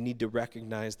 and you need to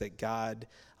recognize that God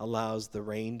allows the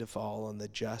rain to fall on the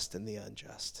just and the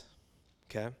unjust.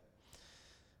 Okay?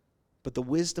 But the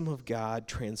wisdom of God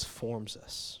transforms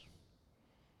us.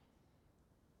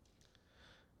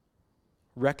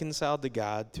 Reconciled to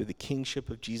God through the kingship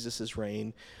of Jesus'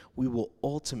 reign, we will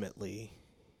ultimately,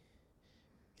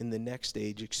 in the next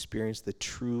age, experience the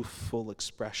true, full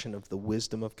expression of the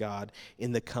wisdom of God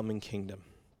in the coming kingdom.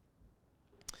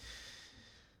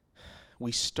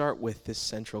 We start with this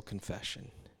central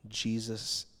confession: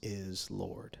 Jesus is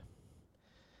Lord.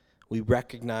 We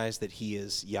recognize that he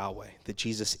is Yahweh, that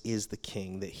Jesus is the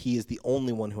King, that he is the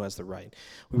only one who has the right.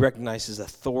 We recognize his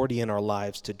authority in our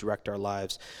lives to direct our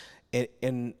lives.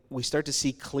 And we start to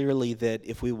see clearly that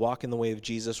if we walk in the way of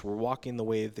Jesus, we're walking the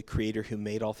way of the Creator who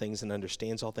made all things and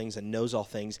understands all things and knows all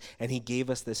things. And he gave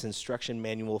us this instruction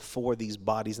manual for these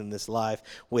bodies in this life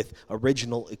with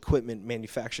original equipment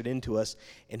manufactured into us,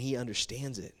 and he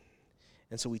understands it.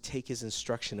 And so we take his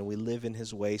instruction and we live in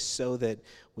his way so that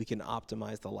we can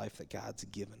optimize the life that God's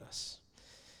given us.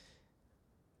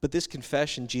 But this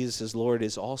confession, Jesus is Lord,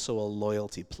 is also a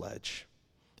loyalty pledge.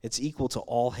 It's equal to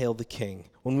all hail the King.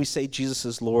 When we say Jesus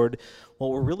is Lord, what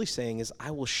we're really saying is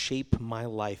I will shape my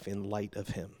life in light of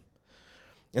him.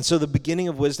 And so the beginning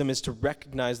of wisdom is to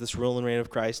recognize this rule and reign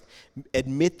of Christ,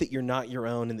 admit that you're not your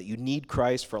own and that you need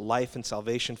Christ for life and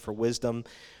salvation, for wisdom.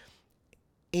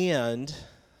 And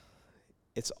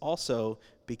it's also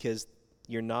because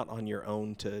you're not on your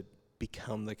own to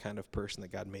become the kind of person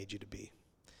that God made you to be.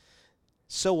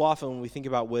 So often when we think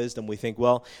about wisdom, we think,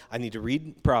 well, I need to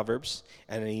read Proverbs,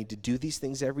 and I need to do these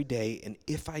things every day, and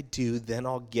if I do, then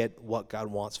I'll get what God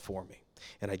wants for me.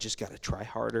 And I just got to try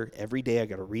harder every day. I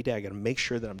got to read it. I got to make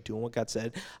sure that I'm doing what God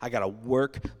said. I got to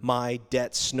work my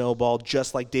debt snowball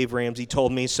just like Dave Ramsey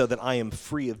told me so that I am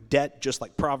free of debt just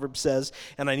like Proverbs says.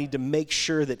 And I need to make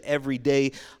sure that every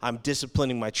day I'm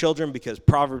disciplining my children because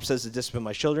Proverbs says to discipline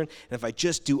my children. And if I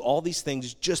just do all these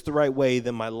things just the right way,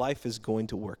 then my life is going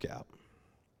to work out.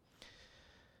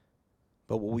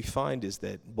 But what we find is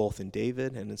that both in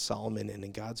David and in Solomon and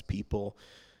in God's people,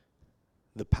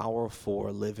 the power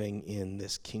for living in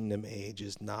this kingdom age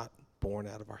is not born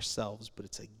out of ourselves, but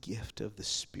it's a gift of the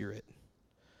Spirit.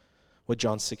 What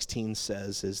John 16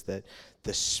 says is that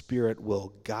the Spirit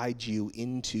will guide you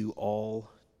into all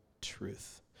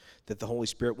truth, that the Holy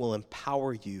Spirit will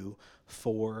empower you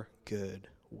for good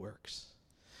works.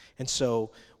 And so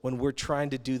when we're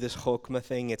trying to do this Chokmah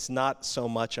thing, it's not so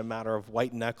much a matter of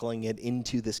white-knuckling it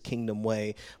into this kingdom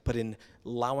way, but in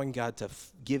allowing God to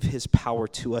give his power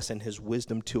to us and his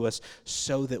wisdom to us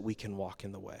so that we can walk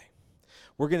in the way.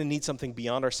 We're going to need something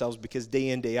beyond ourselves because day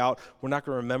in, day out, we're not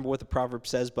going to remember what the proverb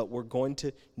says, but we're going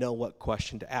to know what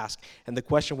question to ask. And the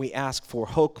question we ask for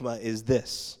Chokmah is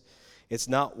this. It's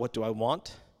not what do I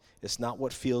want? It's not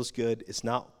what feels good. It's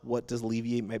not what does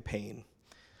alleviate my pain.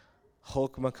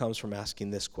 Chokmah comes from asking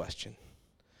this question.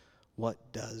 What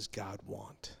does God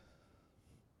want?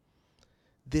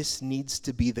 This needs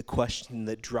to be the question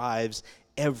that drives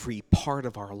every part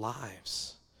of our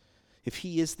lives. If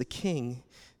he is the king,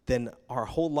 then our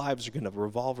whole lives are going to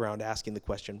revolve around asking the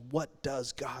question, what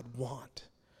does God want?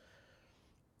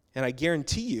 And I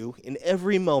guarantee you, in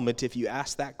every moment, if you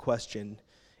ask that question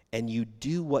and you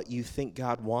do what you think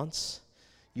God wants,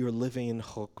 you're living in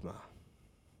Chokmah.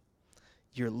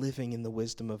 You're living in the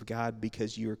wisdom of God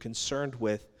because you're concerned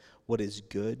with what is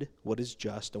good, what is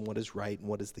just, and what is right, and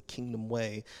what is the kingdom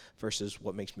way versus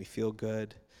what makes me feel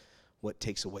good, what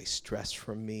takes away stress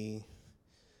from me,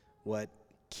 what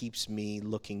keeps me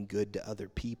looking good to other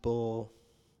people,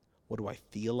 what do I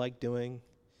feel like doing?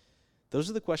 Those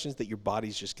are the questions that your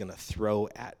body's just going to throw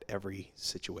at every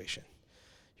situation.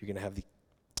 You're going to have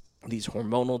these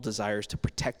hormonal desires to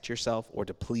protect yourself or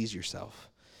to please yourself.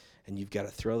 And you've got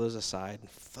to throw those aside and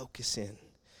focus in and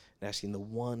asking the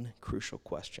one crucial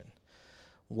question.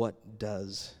 What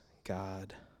does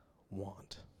God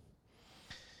want?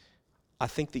 I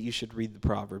think that you should read the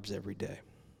Proverbs every day.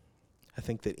 I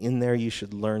think that in there you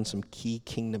should learn some key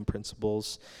kingdom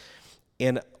principles.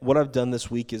 And what I've done this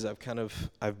week is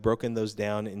I've broken those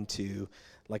down into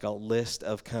like a list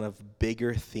of kind of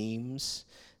bigger themes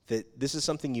that this is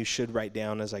something you should write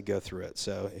down as I go through it.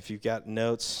 So if you've got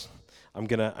notes, I'm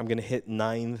gonna hit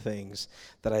 9 things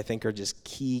that I think are just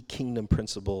key kingdom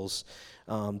principles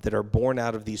that are born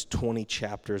out of these 20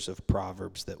 chapters of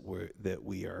Proverbs that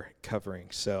we are covering.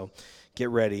 So get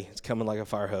ready; it's coming like a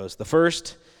fire hose. The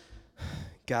first,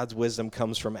 God's wisdom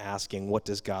comes from asking, "What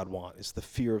does God want?" It's the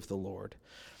fear of the Lord.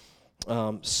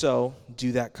 So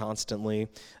do that constantly.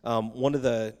 One of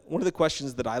the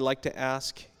questions that I like to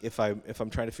ask if I'm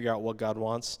trying to figure out what God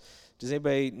wants. Does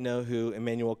anybody know who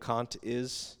Immanuel Kant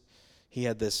is? He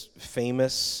had this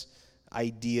famous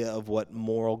idea of what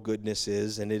moral goodness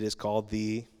is, and it is called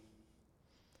the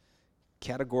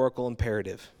categorical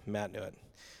imperative. Matt knew it.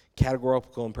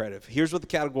 Categorical imperative. Here's what the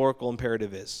categorical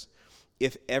imperative is.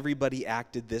 If everybody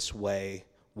acted this way,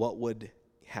 what would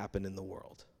happen in the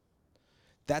world?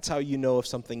 That's how you know if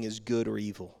something is good or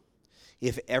evil.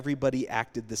 If everybody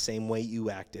acted the same way you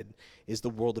acted, is the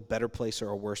world a better place or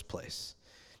a worse place?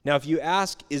 Now, if you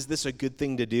ask, is this a good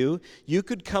thing to do? You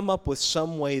could come up with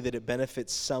some way that it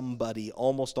benefits somebody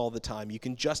almost all the time. You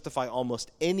can justify almost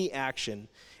any action,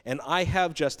 and I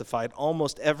have justified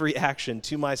almost every action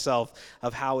to myself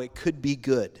of how it could be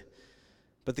good.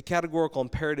 But the categorical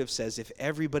imperative says if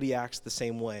everybody acts the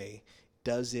same way,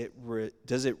 does it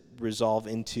resolve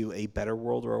into a better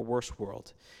world or a worse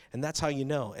world? And that's how you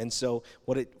know. And so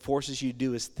what it forces you to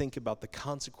do is think about the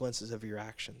consequences of your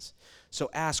actions. So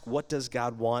ask, what does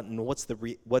God want, and what's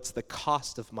the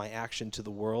cost of my action to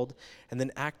the world? And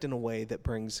then act in a way that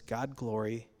brings God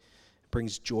glory,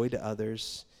 brings joy to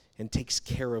others, and takes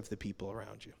care of the people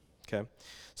around you. Okay?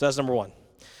 So that's number 1.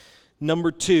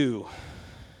 Number 2,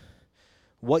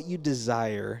 what you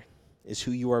desire is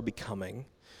who you are becoming.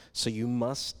 So you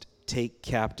must take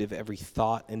captive every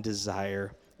thought and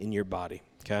desire in your body,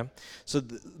 okay? So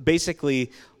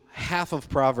basically, half of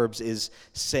Proverbs is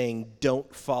saying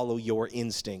don't follow your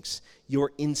instincts.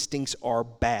 Your instincts are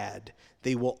bad.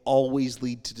 They will always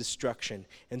lead to destruction.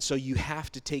 And so you have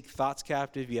to take thoughts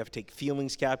captive, you have to take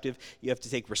feelings captive, you have to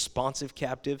take responsive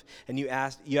captive, and you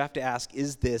have to ask,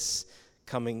 is this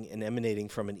coming and emanating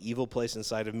from an evil place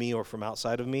inside of me or from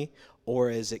outside of me, or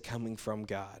is it coming from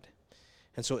God?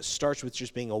 And so it starts with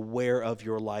just being aware of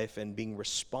your life and being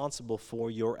responsible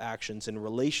for your actions in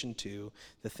relation to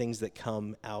the things that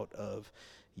come out of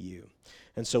you.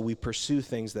 And so we pursue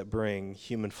things that bring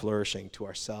human flourishing to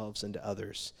ourselves and to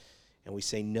others. And we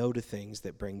say no to things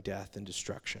that bring death and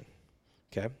destruction.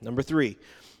 Okay? Number 3,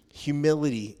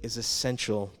 humility is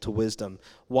essential to wisdom.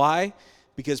 Why?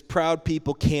 Because proud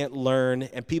people can't learn,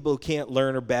 and people who can't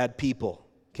learn are bad people.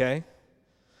 Okay?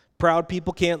 Proud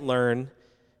people can't learn.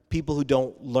 People who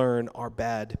don't learn are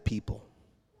bad people,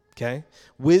 okay?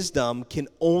 Wisdom can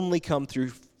only come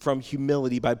from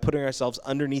humility by putting ourselves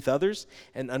underneath others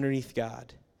and underneath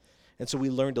God. And so we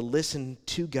learn to listen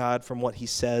to God from what he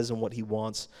says and what he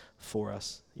wants for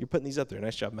us. You're putting these up there.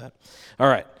 Nice job, Matt. All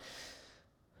right.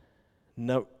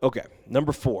 No, okay,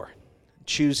 number 4.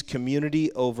 Choose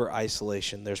community over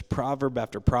isolation. There's proverb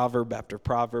after proverb after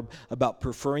proverb about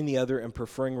preferring the other and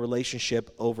preferring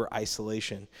relationship over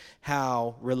isolation.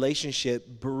 How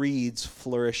relationship breeds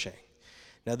flourishing.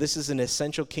 Now, this is an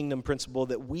essential kingdom principle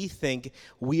that we think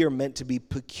we are meant to be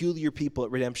peculiar people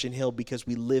at Redemption Hill because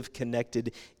we live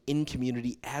connected in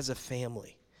community as a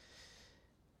family.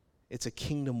 It's a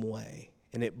kingdom way.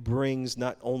 And it brings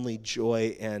not only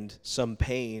joy and some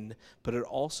pain, but it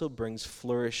also brings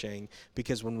flourishing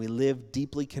because when we live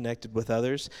deeply connected with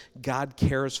others, God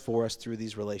cares for us through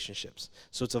these relationships.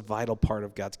 So it's a vital part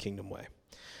of God's kingdom way.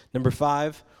 Number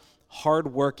 5,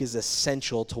 hard work is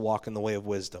essential to walk in the way of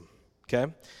wisdom.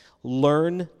 Okay?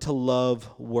 Learn to love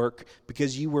work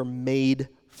because you were made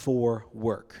for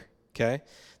work. Okay?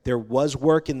 There was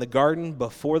work in the garden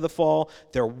before the fall.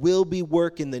 There will be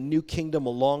work in the new kingdom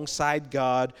alongside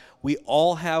God. We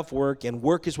all have work, and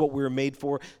work is what we were made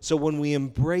for. So when we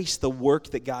embrace the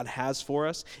work that God has for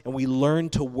us and we learn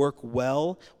to work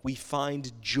well, we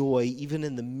find joy even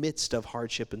in the midst of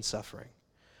hardship and suffering.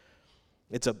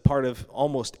 It's a part of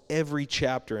almost every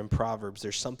chapter in Proverbs.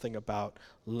 There's something about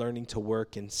learning to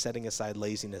work and setting aside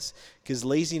laziness. Because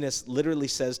laziness literally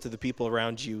says to the people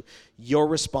around you, you're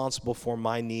responsible for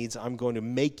my needs. I'm going to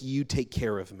make you take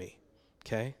care of me.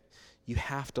 Okay? You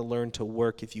have to learn to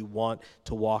work if you want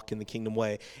to walk in the kingdom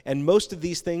way. And most of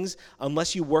these things,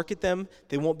 unless you work at them,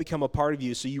 they won't become a part of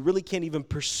you. So you really can't even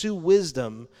pursue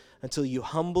wisdom until you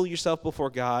humble yourself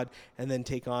before God and then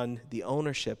take on the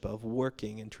ownership of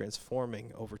working and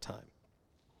transforming over time.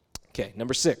 Okay,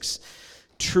 number 6,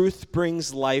 truth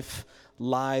brings life,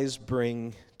 lies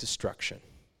bring destruction.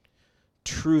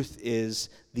 Truth is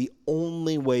the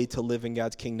only way to live in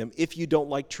God's kingdom. If you don't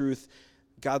like truth,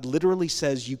 God literally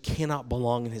says you cannot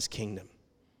belong in his kingdom.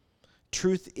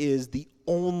 Truth is the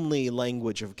only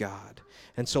language of God.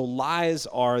 And so lies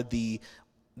are the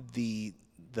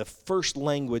first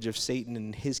language of Satan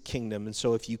and his kingdom. And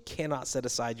so if you cannot set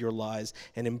aside your lies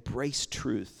and embrace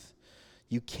truth,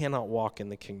 you cannot walk in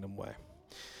the kingdom way.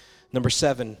 Number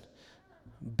 7,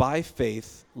 by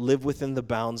faith, live within the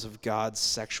bounds of God's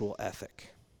sexual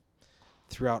ethic.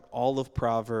 Throughout all of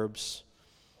Proverbs,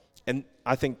 and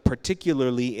I think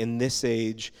particularly in this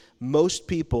age, most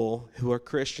people who are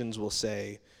Christians will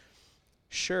say,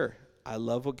 sure, I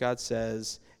love what God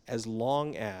says, as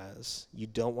long as you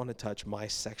don't want to touch my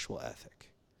sexual ethic.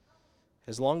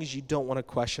 As long as you don't want to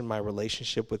question my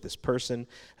relationship with this person,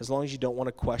 as long as you don't want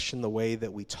to question the way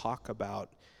that we talk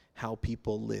about how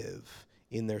people live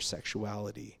in their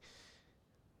sexuality.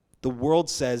 The world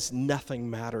says nothing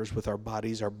matters with our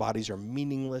bodies. Our bodies are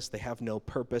meaningless. They have no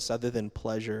purpose other than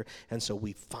pleasure, and so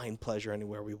we find pleasure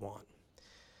anywhere we want.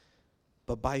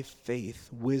 But by faith,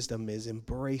 wisdom is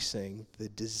embracing the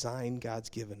design God's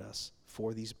given us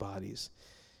for these bodies.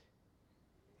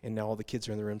 And now all the kids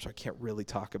are in the room, so I can't really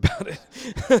talk about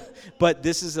it. But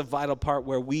this is a vital part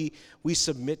where we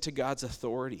submit to God's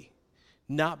authority.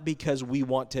 Not because we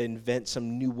want to invent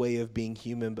some new way of being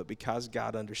human, but because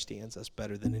God understands us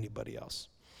better than anybody else.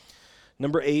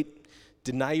 Number 8,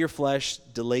 deny your flesh,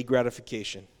 delay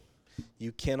gratification.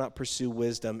 You cannot pursue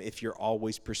wisdom if you're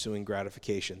always pursuing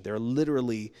gratification. They're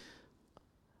literally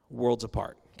worlds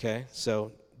apart, okay?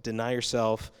 So deny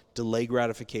yourself, delay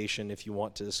gratification if you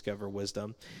want to discover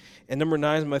wisdom. And number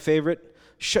 9 is my favorite,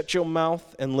 shut your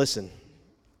mouth and listen.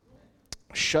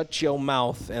 Shut your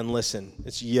mouth and listen.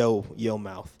 It's yo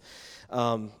mouth.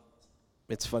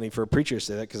 It's funny for a preacher to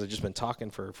say that because I've just been talking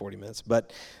for 40 minutes.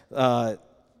 But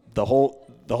the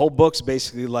whole book's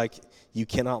basically like you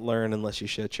cannot learn unless you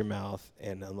shut your mouth,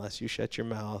 and unless you shut your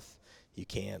mouth, you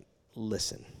can't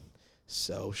listen.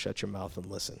 So shut your mouth and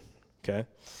listen. Okay?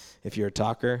 If you're a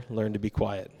talker, learn to be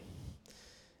quiet.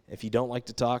 If you don't like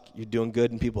to talk, you're doing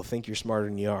good, and people think you're smarter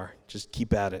than you are. Just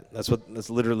keep at it. That's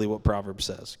literally what Proverbs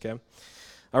says. Okay.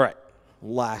 All right,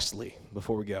 lastly,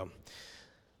 before we go,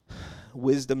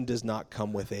 wisdom does not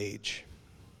come with age.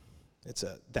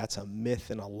 That's a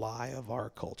myth and a lie of our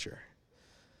culture.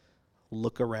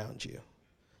 Look around you.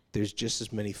 There's just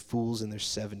as many fools in their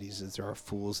 70s as there are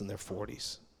fools in their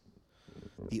 40s.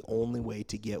 The only way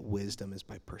to get wisdom is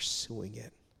by pursuing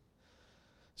it.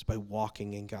 It's by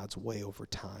walking in God's way over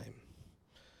time.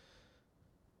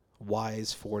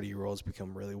 Wise 40-year-olds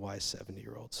become really wise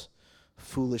 70-year-olds.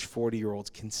 Foolish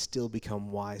 40-year-olds can still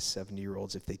become wise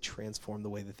 70-year-olds if they transform the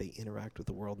way that they interact with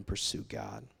the world and pursue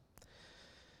God.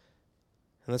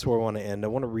 And that's where I want to end. I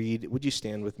want to read, would you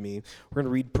stand with me? We're going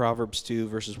to read Proverbs 2,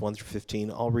 verses 1 through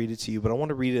 15. I'll read it to you, but I want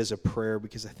to read it as a prayer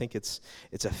because I think it's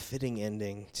a fitting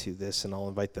ending to this, and I'll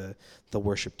invite the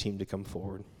worship team to come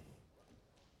forward.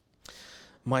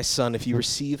 My son, if you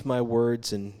receive my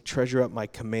words and treasure up my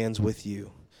commands with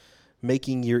you,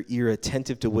 making your ear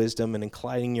attentive to wisdom and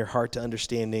inclining your heart to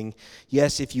understanding,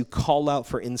 yes, if you call out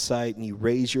for insight and you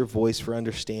raise your voice for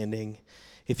understanding,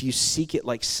 if you seek it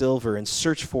like silver and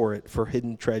search for it for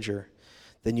hidden treasure,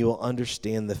 then you will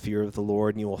understand the fear of the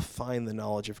Lord and you will find the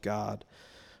knowledge of God.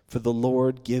 For the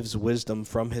Lord gives wisdom.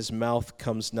 From his mouth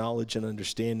comes knowledge and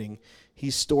understanding. He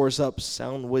stores up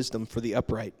sound wisdom for the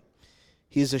upright.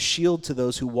 He is a shield to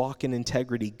those who walk in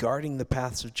integrity, guarding the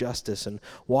paths of justice and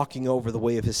walking over the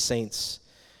way of his saints.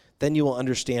 Then you will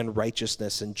understand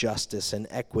righteousness and justice and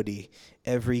equity,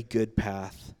 every good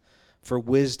path. For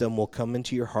wisdom will come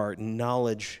into your heart, and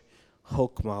knowledge,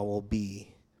 chokmah, will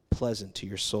be pleasant to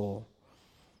your soul.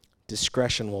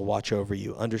 Discretion will watch over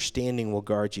you. Understanding will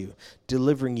guard you,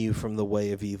 delivering you from the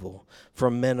way of evil,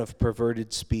 from men of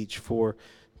perverted speech,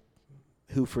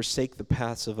 who forsake the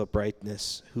paths of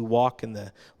uprightness, who walk in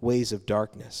the ways of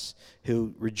darkness,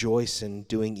 who rejoice in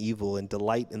doing evil and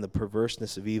delight in the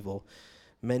perverseness of evil,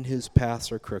 men whose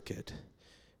paths are crooked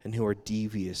and who are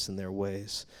devious in their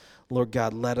ways. Lord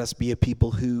God, let us be a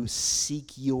people who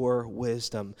seek your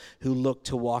wisdom, who look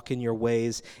to walk in your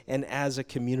ways, and as a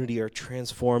community are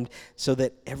transformed so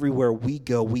that everywhere we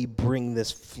go, we bring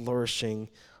this flourishing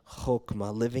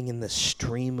chokmah, living in the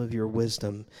stream of your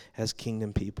wisdom as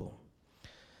kingdom people.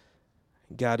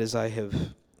 God, as I have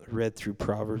read through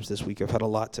Proverbs this week, I've had a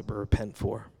lot to repent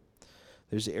for.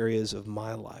 There's areas of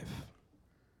my life.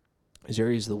 There's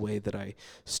areas of the way that I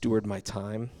steward my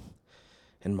time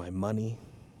and my money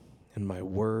and my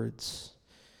words,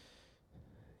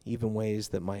 even ways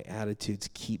that my attitudes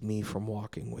keep me from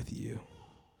walking with you.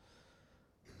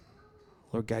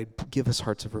 Lord God, give us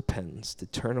hearts of repentance to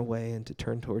turn away and to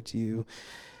turn towards you.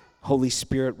 Holy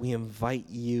Spirit, we invite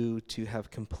you to have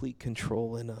complete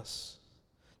control in us,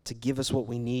 to give us what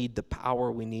we need, the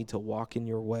power we need to walk in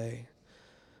your way.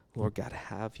 Lord God,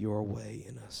 have your way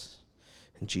in us.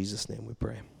 In Jesus' name we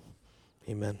pray.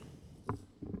 Amen.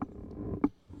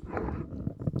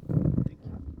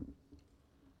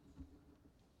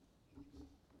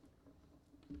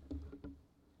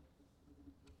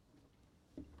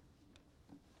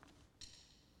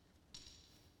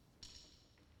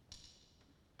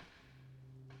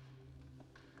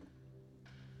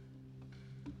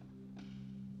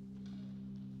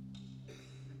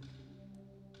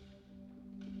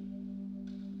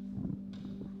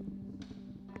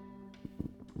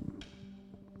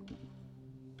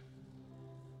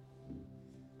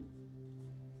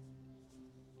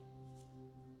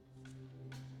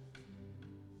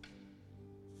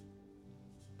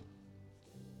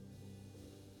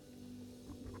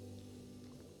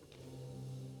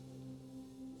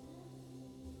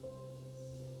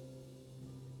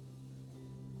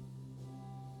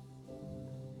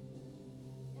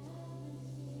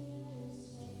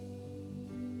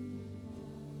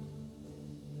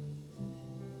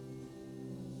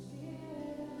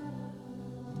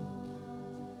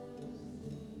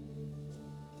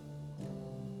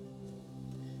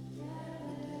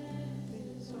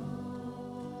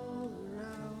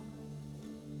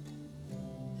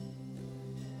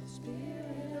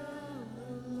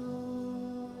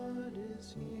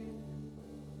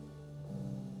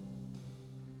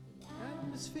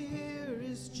 Atmosphere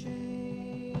is changing.